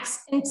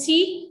X and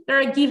T that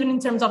are given in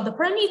terms of the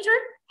parameter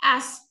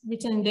as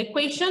written in the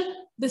equation,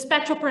 the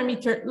spectral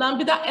parameter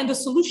lambda, and the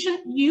solution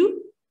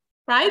U,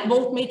 right?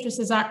 Both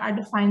matrices are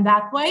defined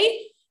that way.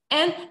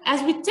 And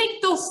as we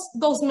take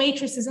those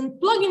matrices and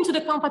plug into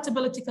the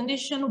compatibility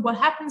condition, what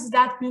happens is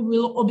that we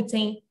will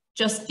obtain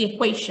just the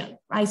equation,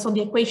 right? So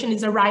the equation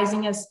is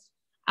arising as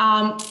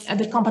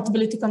the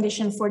compatibility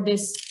condition for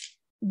these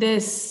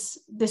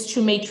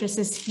two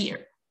matrices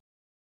here.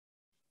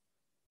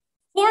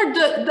 For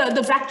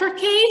the vector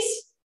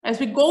case, as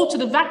we go to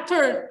the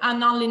vector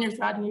nonlinear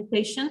Schrödinger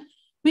equation,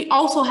 we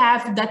also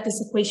have that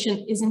this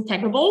equation is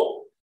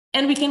integrable,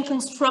 and we can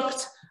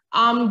construct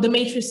the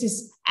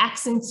matrices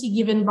X and T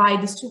given by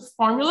these two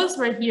formulas,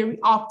 where here we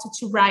opted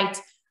to write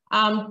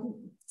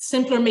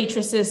simpler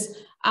matrices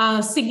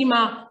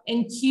sigma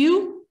and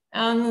Q.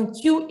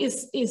 Q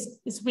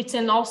is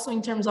written also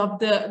in terms of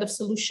the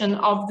solution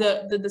of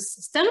the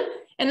system.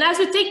 And as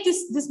we take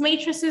these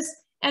matrices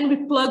and we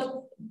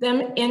plug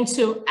them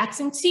into X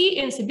and T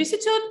in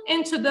substitute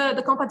into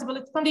the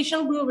compatibility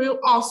condition, we will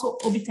also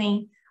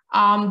obtain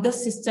the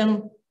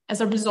system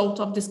as a result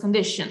of this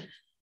condition.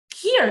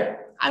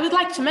 Here, I would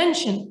like to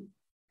mention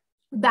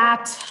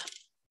that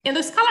in the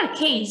scalar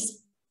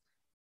case,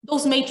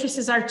 those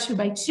matrices are 2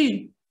 by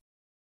 2,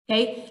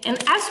 okay? And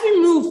as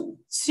we move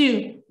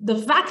to the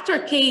vector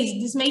case,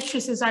 these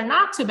matrices are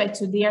not 2 by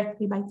 2, they are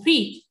 3 by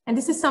 3. And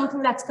this is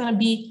something that's gonna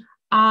be,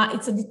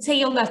 it's a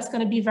detail that's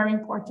gonna be very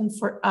important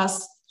for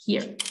us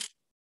here.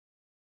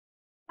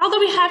 Now that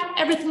we have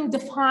everything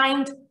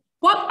defined,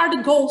 what are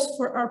the goals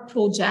for our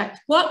project?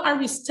 What are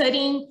we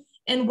studying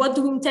and what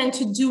do we intend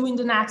to do in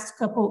the next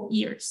couple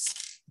years?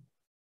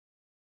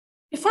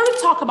 Before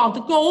we talk about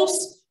the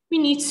goals, we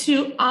need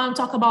to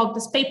talk about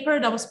this paper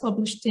that was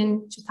published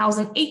in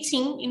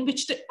 2018, in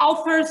which the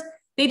authors,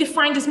 they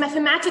defined this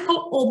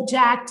mathematical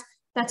object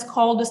that's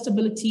called the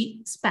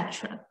stability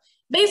spectra.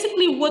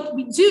 Basically, what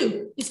we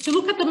do is to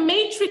look at the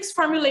matrix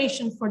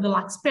formulation for the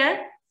Lax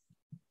pair,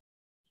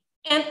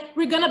 and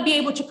we're gonna be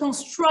able to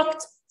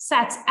construct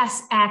sets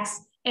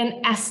Sx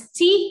and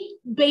St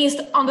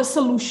based on the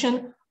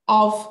solution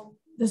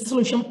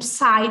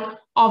psi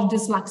of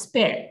this Lax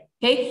pair.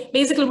 Okay,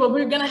 basically what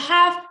we're gonna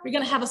have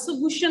a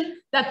solution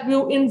that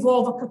will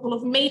involve a couple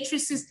of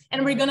matrices,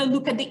 and we're gonna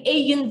look at the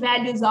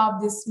eigenvalues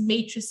of these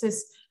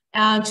matrices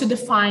to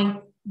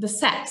define the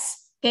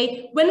sets.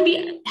 Okay, when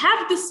we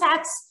have the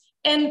sets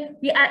and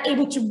we are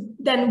able to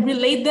then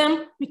relate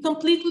them, we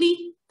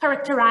completely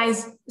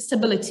characterize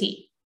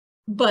stability.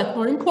 But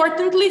more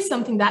importantly,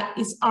 something that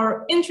is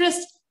our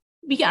interest,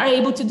 we are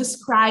able to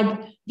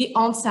describe the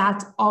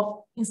onset of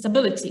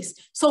instabilities.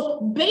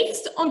 So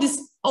based on this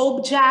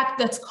object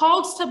that's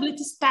called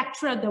stability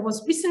spectra that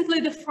was recently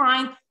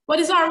defined, what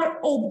is our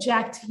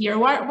object here?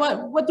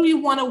 What do we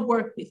want to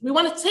work with? We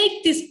want to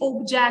take these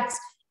objects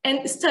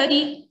and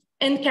study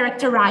and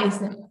characterize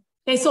them.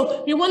 Okay,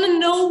 so we want to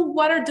know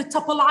what are the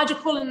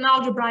topological and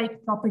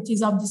algebraic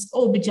properties of these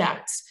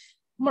objects.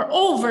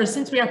 Moreover,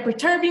 since we are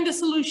perturbing the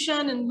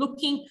solution and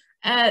looking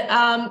at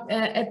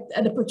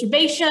the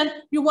perturbation,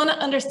 we want to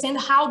understand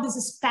how this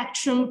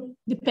spectrum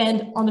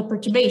depends on the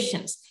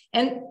perturbations.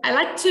 And I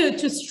like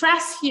to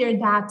stress here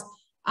that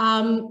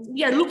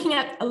we are looking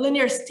at a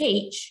linear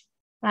stage,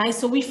 right?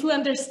 So if we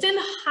understand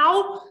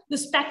how the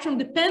spectrum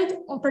depends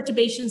on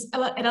perturbations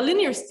at a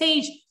linear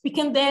stage, we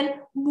can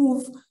then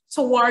move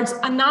towards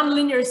a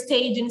nonlinear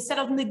stage. Instead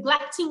of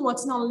neglecting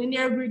what's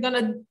nonlinear, we're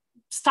gonna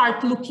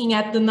start looking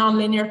at the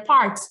nonlinear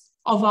parts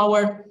of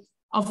our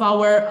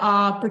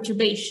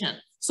perturbation.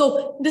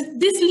 So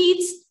this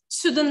leads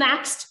to the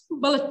next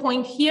bullet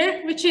point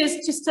here, which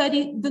is to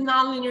study the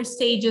nonlinear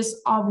stages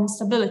of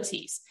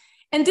instabilities.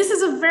 And this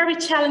is a very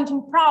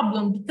challenging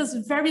problem because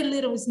very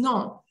little is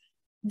known.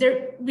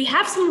 We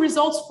have some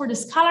results for the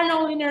scalar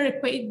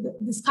nonlinear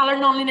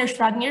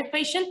Schrödinger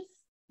equation,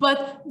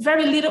 but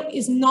very little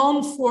is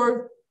known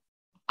for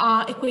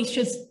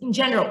equations in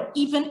general,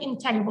 even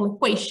integrable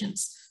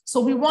equations. So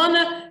we want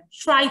to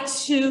try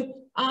to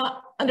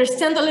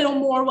understand a little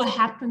more what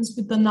happens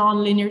with the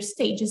nonlinear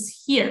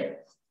stages here.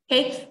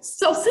 Okay,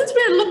 so since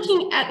we're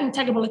looking at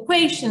integrable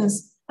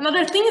equations,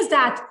 another thing is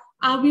that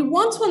we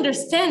want to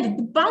understand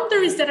the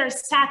boundaries that are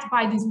set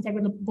by these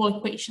integrable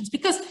equations,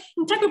 because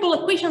integrable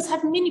equations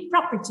have many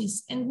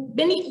properties and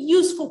many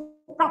useful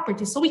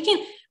properties. So we can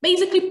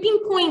basically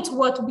pinpoint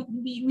what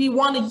we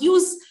want to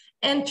use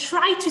and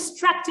try to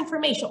extract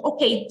information.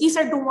 Okay, these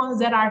are the ones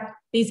that are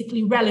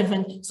basically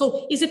relevant.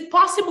 So is it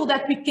possible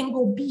that we can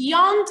go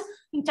beyond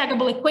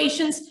integrable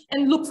equations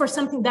and look for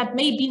something that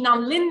may be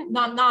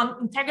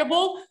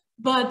non-integrable,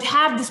 but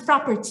have these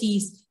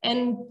properties,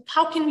 and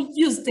how can we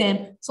use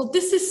them? So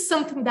this is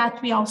something that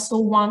we also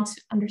want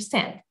to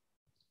understand.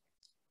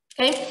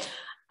 Okay,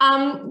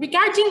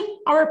 regarding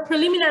our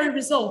preliminary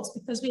results,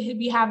 because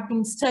we have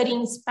been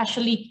studying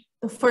especially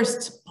the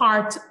first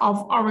part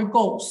of our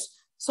goals.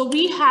 So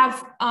we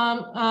have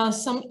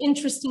some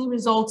interesting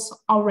results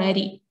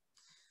already.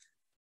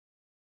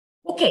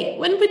 Okay,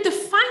 when we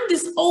define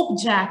this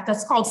object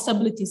that's called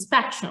stability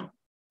spectrum,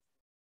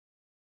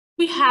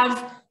 we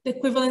have the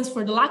equivalence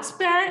for the Lax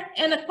pair,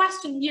 and the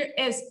question here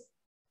is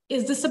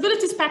the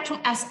stability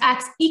spectrum as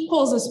X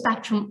equals the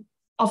spectrum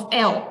of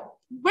L?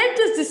 Where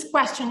does this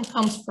question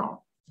come from?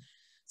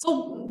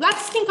 So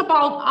let's think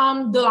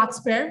about the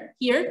Lax pair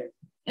here.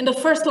 In the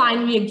first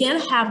line, we again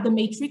have the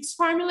matrix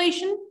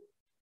formulation.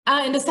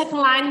 In the second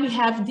line, we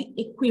have the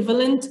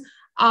equivalent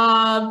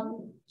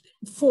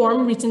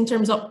form written in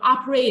terms of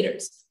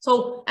operators.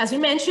 So as we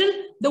mentioned,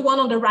 the one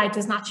on the right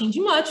is not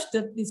changing much.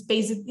 This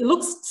basically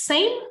looks the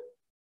same.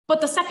 But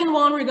the second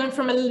one, we're going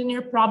from a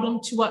linear problem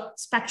to a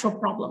spectral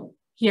problem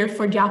here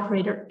for the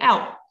operator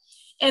L.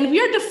 And we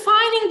are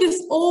defining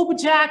this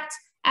object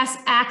as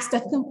X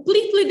that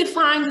completely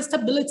defines the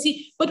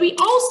stability, but we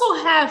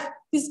also have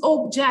this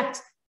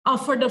object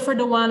for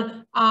the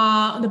one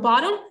on the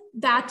bottom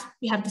that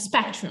we have the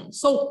spectrum.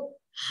 So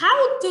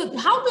how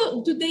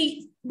do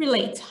they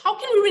relate? How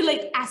can we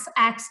relate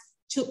Sx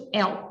to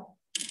L?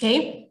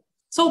 Okay,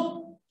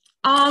 so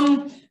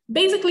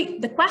basically,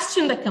 the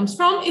question that comes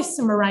from is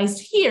summarized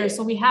here.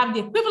 So we have the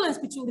equivalence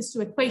between these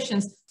two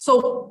equations.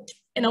 So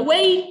in a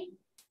way,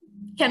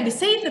 can we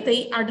say that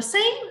they are the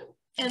same?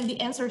 And the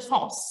answer is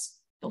false.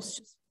 Those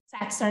two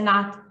sets are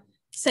not the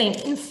same.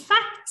 In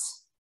fact,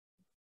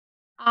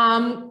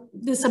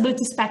 the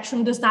stability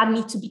spectrum does not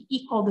need to be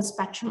equal to the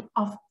spectrum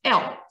of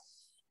L.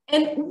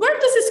 And where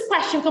does this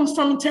question come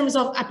from in terms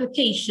of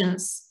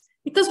applications?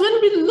 Because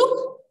when we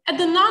look at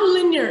the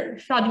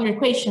nonlinear Schrödinger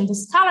equation, the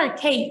scalar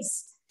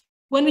case,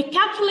 when we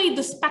calculate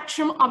the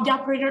spectrum of the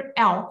operator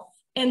L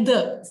and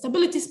the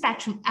stability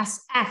spectrum as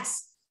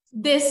X,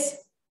 this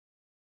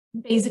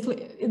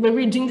basically,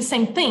 we're doing the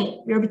same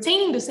thing. We're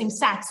retaining the same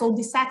sets, so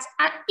the sets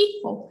are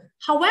equal.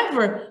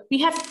 However, we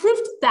have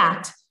proved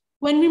that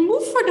when we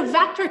move for the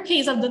vector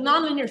case of the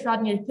nonlinear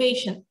Schrödinger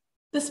equation,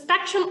 the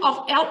spectrum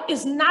of L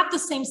is not the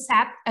same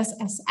set as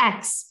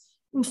Sx.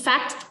 In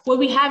fact, what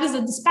we have is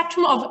that the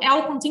spectrum of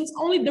L contains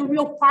only the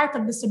real part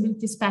of the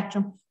stability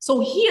spectrum.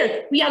 So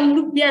here we are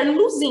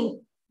losing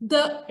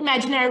the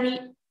imaginary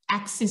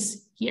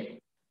axis here.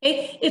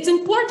 Okay? It's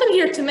important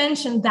here to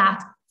mention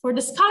that for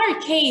the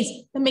scalar case,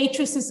 the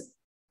matrices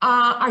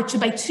are 2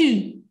 by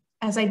 2,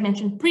 as I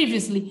mentioned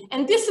previously.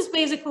 And this is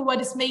basically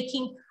what is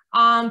making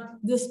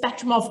the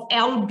spectrum of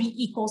L be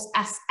equals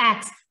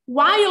Sx.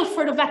 While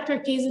for the vector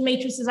case, the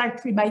matrices are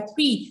 3 by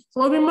 3.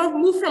 So when we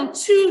move from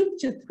 2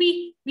 to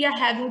 3, we are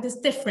having this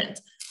different.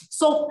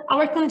 So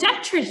our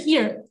conjecture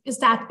here is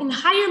that in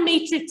higher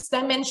matrix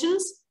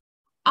dimensions,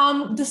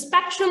 the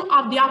spectrum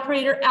of the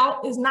operator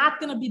L is not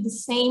going to be the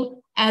same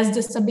as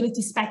the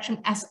stability spectrum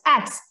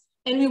Sx.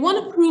 And we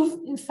want to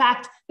prove, in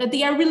fact, that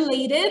they are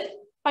related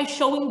by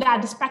showing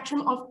that the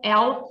spectrum of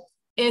L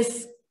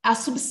is a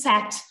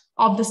subset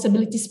of the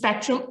stability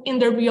spectrum in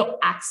the real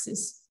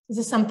axis. This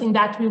is something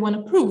that we want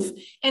to prove.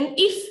 And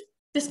if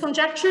this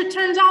conjecture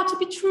turns out to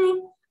be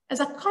true,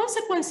 as a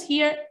consequence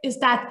here is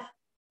that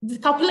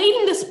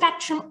calculating the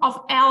spectrum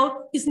of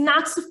L is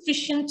not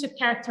sufficient to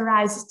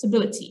characterize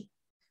stability.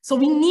 So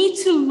we need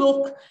to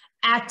look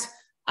at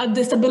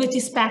the stability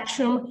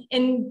spectrum,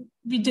 and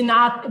we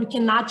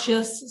cannot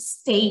just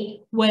stay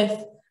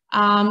with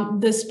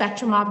the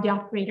spectrum of the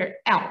operator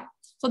L.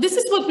 So this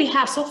is what we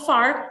have so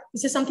far.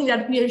 This is something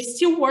that we are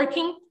still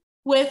working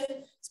with,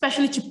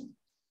 especially to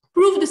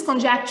prove this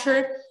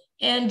conjecture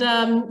and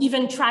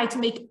even try to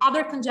make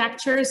other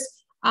conjectures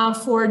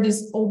for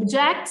these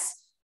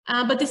objects.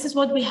 But this is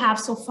what we have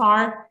so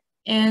far.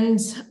 And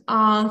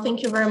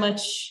thank you very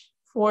much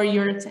for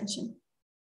your attention.